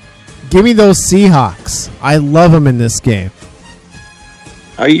 Give me those Seahawks. I love him in this game.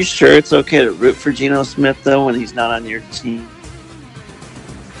 Are you sure it's okay to root for Geno Smith, though, when he's not on your team?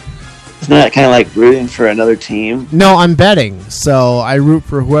 Isn't that kind of like rooting for another team? No, I'm betting, so I root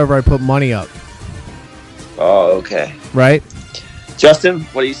for whoever I put money up. Oh, okay. Right? Justin,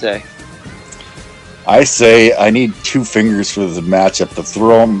 what do you say? I say I need 2 fingers for the matchup to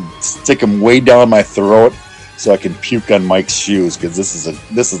throw them, stick them way down my throat so I can puke on Mike's shoes, because this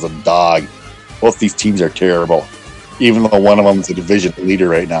is a dog. Both these teams are terrible, even though one of them is a division leader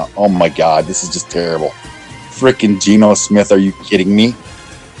right now. Oh my God, this is just terrible. Frickin' Geno Smith, are you kidding me?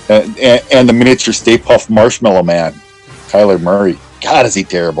 And the miniature Stay Puft Marshmallow Man, Kyler Murray. God, is he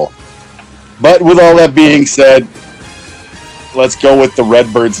terrible. But with all that being said, let's go with the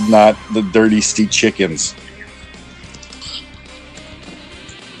Redbirds, not the Dirty Sea Chickens.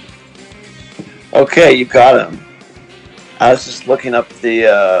 Okay, you got him. I was just looking up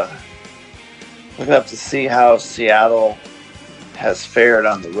to see how Seattle has fared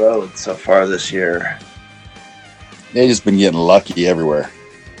on the road so far this year. They've just been getting lucky everywhere.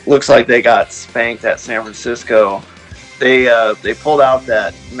 Looks like they got spanked at San Francisco. They pulled out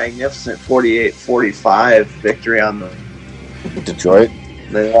that magnificent 48-45 victory on the Detroit.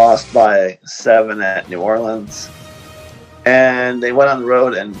 They lost by 7 at New Orleans. And they went on the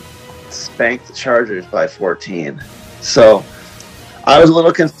road and spanked the Chargers by 14. So I was a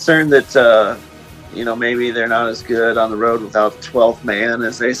little concerned that, maybe they're not as good on the road without the 12th man,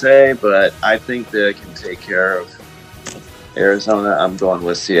 as they say, but I think they can take care of Arizona. I'm going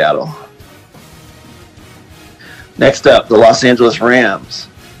with Seattle. Next up, the Los Angeles Rams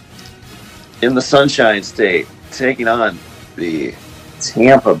in the Sunshine State, taking on the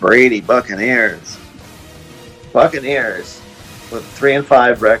Tampa Brady Buccaneers. Buccaneers, with a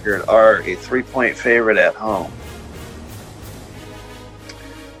 3-5 record, are a 3-point favorite at home.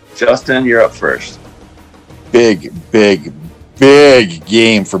 Justin, you're up first. Big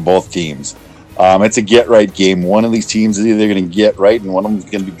game for both teams. It's a get-right game. One of these teams is either going to get right, and one of them is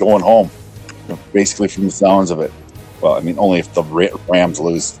going to be going home, basically from the sounds of it. Well, I mean, only if the Rams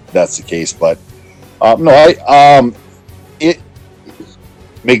lose, that's the case. But McVay.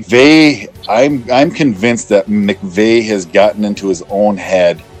 I'm convinced that McVay has gotten into his own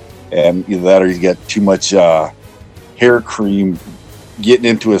head, and either that or he's got too much hair cream getting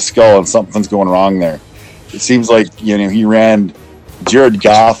into his skull, and something's going wrong there. It seems like he ran Jared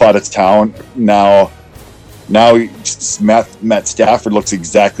Goff out of town. Now Matt Stafford looks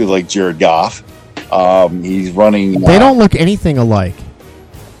exactly like Jared Goff. He's running. They don't look anything alike.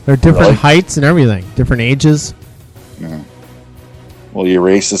 They're different heights and everything, different ages. Yeah. Well, you're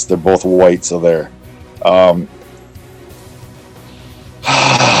racist. They're both white, so there.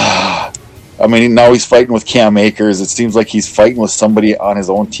 I mean, now he's fighting with Cam Akers. It seems like he's fighting with somebody on his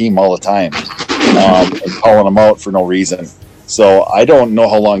own team all the time, and calling them out for no reason. So I don't know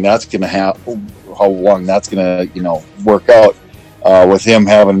how long that's going to work out with him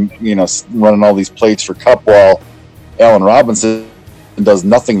having running all these plays for Kupp while Allen Robinson does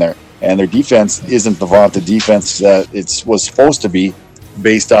nothing there, and their defense isn't the vaunted defense that it was supposed to be,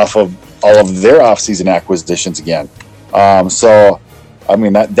 based off of all of their offseason acquisitions again. So. I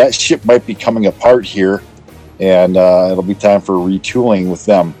mean, that ship might be coming apart here, and it'll be time for retooling with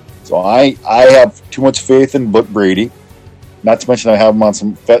them. So I have too much faith in Brady. Not to mention I have him on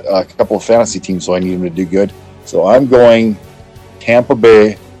a couple of fantasy teams, so I need him to do good. So I'm going Tampa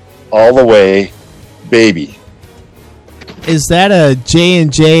Bay all the way, baby. Is that a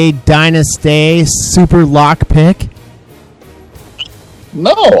J&J Dynasty super lock pick?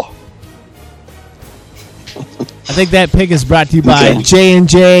 No. I think that pick is brought to you by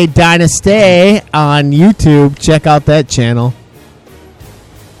J&J Dynasty on YouTube. Check out that channel.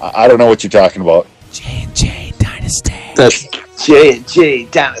 I don't know what you're talking about. J&J Dynasty. That's J&J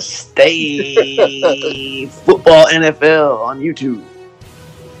Dynasty Football NFL on YouTube.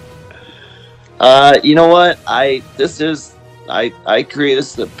 You know what? I agree.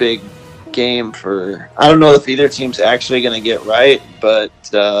 This is a big game for. I don't know if either team's actually going to get right, but.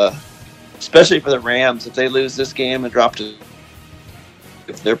 Especially for the Rams, if they lose this game and drop to,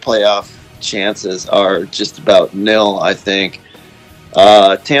 if their playoff chances are just about nil, I think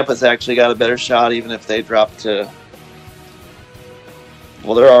Tampa's actually got a better shot, even if they drop to.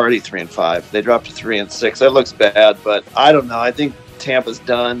 Well, they're already 3-5. They dropped to 3-6. That looks bad, but I don't know. I think Tampa's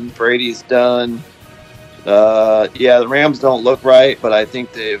done. Brady's done. The Rams don't look right, but I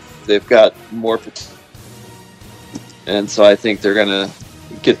think they've got more, and so I think they're gonna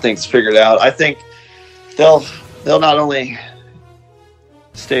get things figured out. I think they'll not only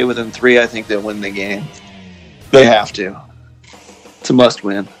stay within 3, I think they'll win the game. They have to. It's a must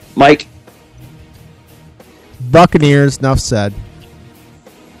win. Mike? Buccaneers, enough said.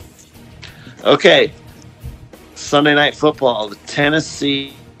 Okay. Sunday Night Football, the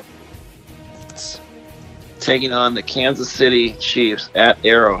Tennessee taking on the Kansas City Chiefs at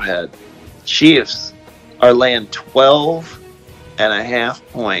Arrowhead. Chiefs are laying 12.5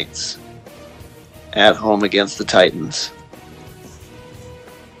 points at home against the Titans.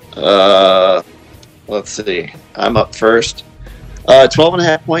 Let's see. I'm up first.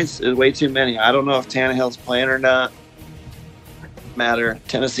 12.5 points is way too many. I don't know if Tannehill's playing or not. Matter.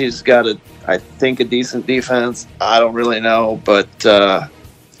 Tennessee's got I think a decent defense. I don't really know, but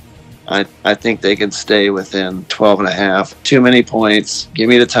I think they can stay within 12.5. Too many points. Give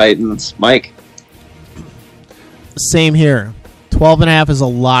me the Titans. Mike? Same here. 12.5 is a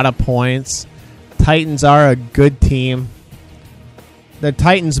lot of points. Titans are a good team. The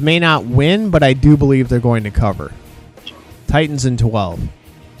Titans may not win, but I do believe they're going to cover. Titans in 12.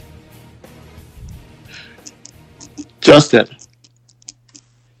 Justin?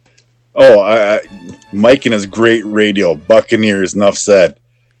 Mike and his great radio. Buccaneers, enough said.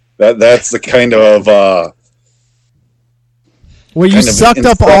 That's the kind of... well, you sucked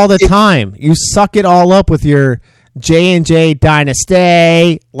up all the time. You suck it all up with your J&J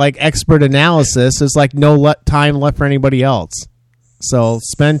Dynasty, like expert analysis. There's like no time left for anybody else. So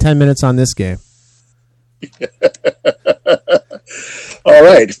spend 10 minutes on this game. All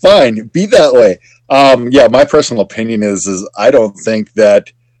right, fine. Be that way. Yeah, my personal opinion is I don't think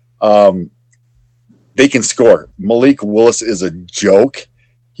that they can score. Malik Willis is a joke.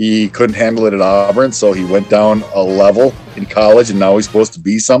 He couldn't handle it at Auburn, so he went down a level in college, and now he's supposed to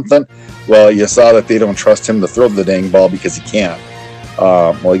be something. Well, you saw that they don't trust him to throw the dang ball because he can't.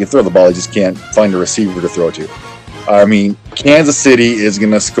 Well, he can throw the ball, he just can't find a receiver to throw to. I mean, Kansas City is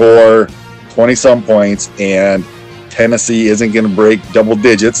going to score 20-some points, and Tennessee isn't going to break double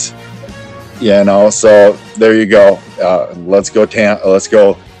digits. You know, so there you go. Let's go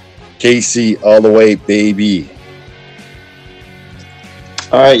KC all the way, baby.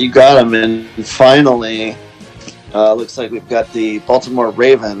 All right, you got him. And finally, looks like we've got the Baltimore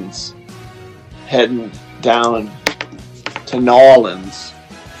Ravens heading down to New Orleans,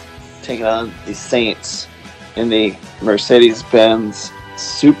 taking on the Saints in the Mercedes-Benz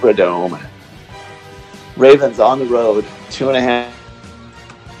Superdome. Ravens on the road, 2.5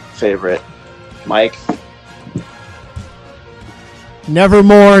 favorite. Mike?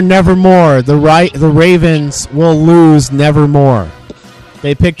 Nevermore, nevermore. The Ravens will lose nevermore.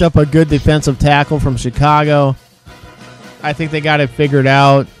 They picked up a good defensive tackle from Chicago. I think they got it figured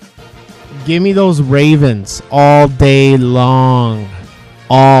out. Give me those Ravens all day long.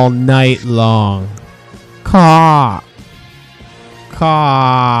 All night long. Caw.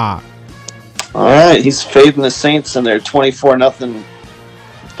 Caw. All right, he's fading the Saints in their 24-0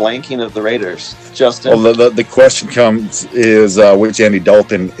 blanking of the Raiders. Justin? Well, the question comes is which Andy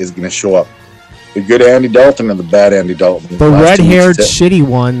Dalton is going to show up. The good Andy Dalton and the bad Andy Dalton. The red-haired shitty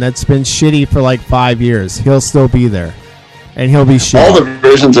one that's been shitty for like 5 years. He'll still be there. And he'll be shitty. All the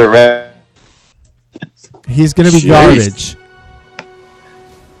versions are red. He's going to be garbage.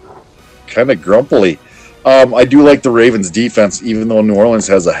 Kind of grumpily. I do like the Ravens' defense, even though New Orleans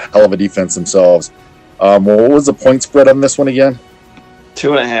has a hell of a defense themselves. What was the point spread on this one again?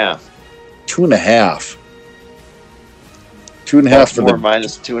 2.5. 2.5. 2.5 for the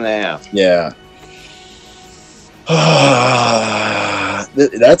minus 2.5. Yeah.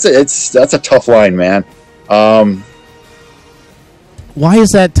 That's a tough line, man. Why is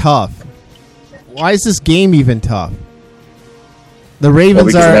that tough? Why is this game even tough? The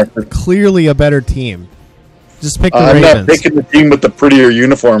Ravens are clearly a better team. Just pick the Ravens. I'm not picking the team with the prettier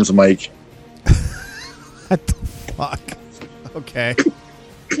uniforms, Mike. What the fuck? Okay.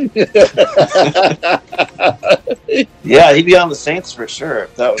 Yeah, he'd be on the Saints for sure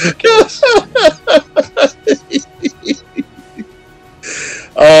if that was the case.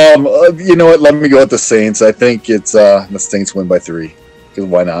 You know what? Let me go with the Saints. I think it's the Saints win by 3. Because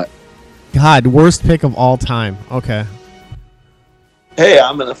why not? God, worst pick of all time. Okay. Hey,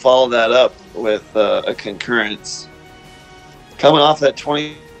 I'm going to follow that up with a concurrence. Coming off that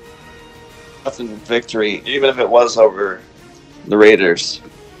 20-0 victory, even if it was over the Raiders,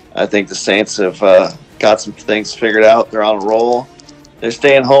 I think the Saints have got some things figured out. They're on a roll. They're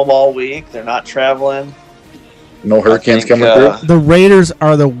staying home all week. They're not traveling. No hurricanes coming through? The Raiders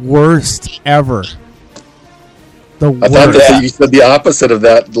are the worst ever. The worst. I thought that you said the opposite of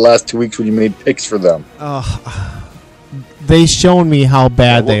that the last 2 weeks when you made picks for them. They shown me how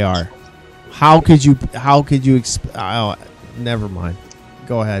bad they are. How could you oh, never mind.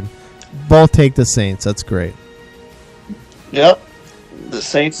 Go ahead. Both take the Saints. That's great. Yep. The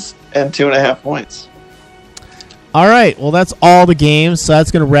Saints and 2.5 points. All right. Well, that's all the games. So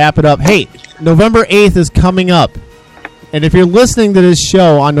that's going to wrap it up. Hey, November 8th is coming up. And if you're listening to this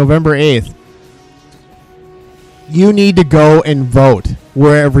show on November 8th, you need to go and vote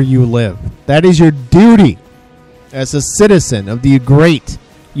wherever you live. That is your duty as a citizen of the great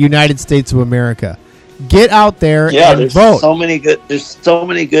United States of America. Get out there and vote. There's so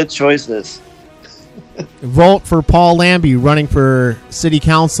many good choices. Vote for Paul Lambie running for city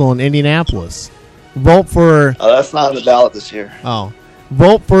council in Indianapolis. Vote for... Oh, that's not on the ballot this year. Oh.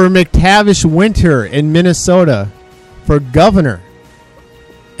 Vote for McTavish Winter in Minnesota for governor.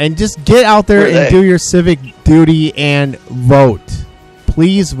 And just get out there and do your civic duty and vote.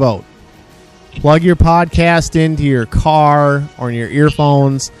 Please vote. Plug your podcast into your car or in your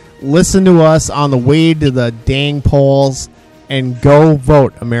earphones. Listen to us on the way to the dang polls and go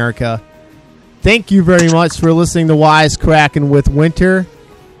vote, America. Thank you very much for listening to Wisecracking with Winter.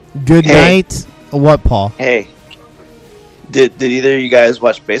 Good night. What, Paul? Hey, did either of you guys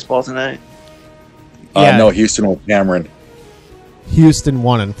watch baseball tonight? Yeah. No, Houston with Cameron. Houston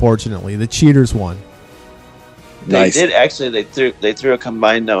won, unfortunately. The cheaters won. Nice. They did actually. They threw a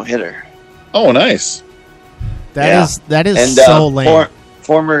combined no-hitter. Oh, nice. That is so lame.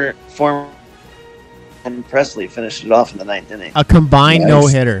 Former Presley finished it off in the 9th inning. A combined Nice.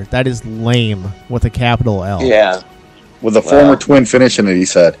 no-hitter. That is lame with a capital L. Yeah. With a former Twin finishing it, he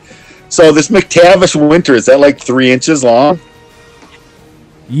said. So this McTavish Winter, is that like 3 inches long?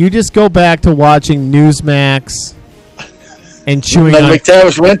 You just go back to watching Newsmax and chewing Like on...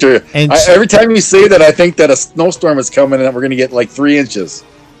 McTavish Winter. And Every time you say that, I think that a snowstorm is coming and that we're going to get like 3 inches.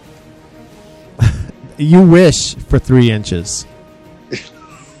 You wish for 3 inches.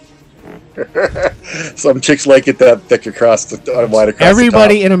 Some chicks like it that thick across the wide across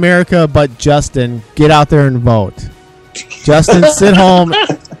Everybody the in America but Justin, get out there and vote. Justin, sit home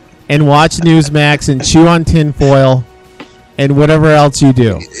and watch Newsmax and chew on tinfoil and whatever else you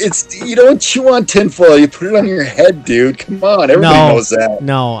do. You don't chew on tinfoil. You put it on your head, dude. Come on, everybody knows that.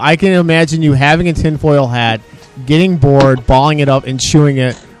 No, I can imagine you having a tinfoil hat, getting bored, balling it up, and chewing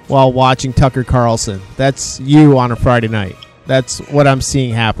it while watching Tucker Carlson. That's you on a Friday night. That's what I'm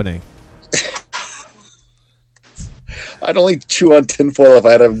seeing happening. I'd only chew on tinfoil if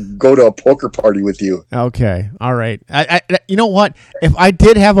I had to go to a poker party with you. Okay, all right. I you know what? If I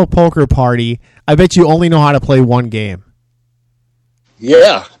did have a poker party, I bet you only know how to play one game.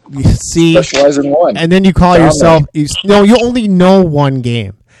 Yeah, You see, specialize in one. and then you call Dominate. yourself. You only know one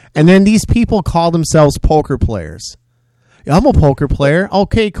game, and then these people call themselves poker players. I'm a poker player.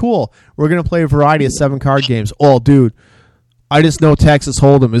 Okay, cool. We're gonna play a variety of 7-card games. Oh, dude, I just know Texas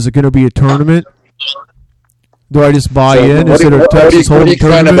Hold'em. Is it gonna be a tournament? Do I just buy in? Is it a Texas what are Hold'em you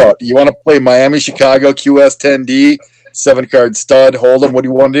crying tournament? about? You want to play Miami, Chicago, QS10D, 7-card stud, Hold'em? What do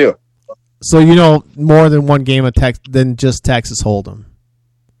you want to do? So you know more than one game of than just Texas Hold'em.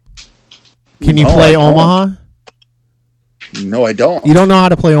 Can you No, play I don't. Omaha? No, I don't. You don't know how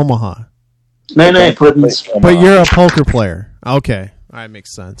to play Omaha, Night puddings. but you're a poker player. Okay, all right,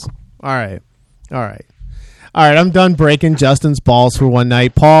 makes sense. All right. I'm done breaking Justin's balls for one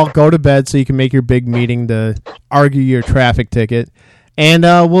night. Paul, go to bed so you can make your big meeting to argue your traffic ticket. And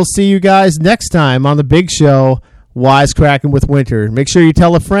we'll see you guys next time on the big show, Wisecracking with Winter. Make sure you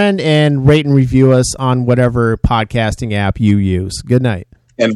tell a friend and rate and review us on whatever podcasting app you use. Good night.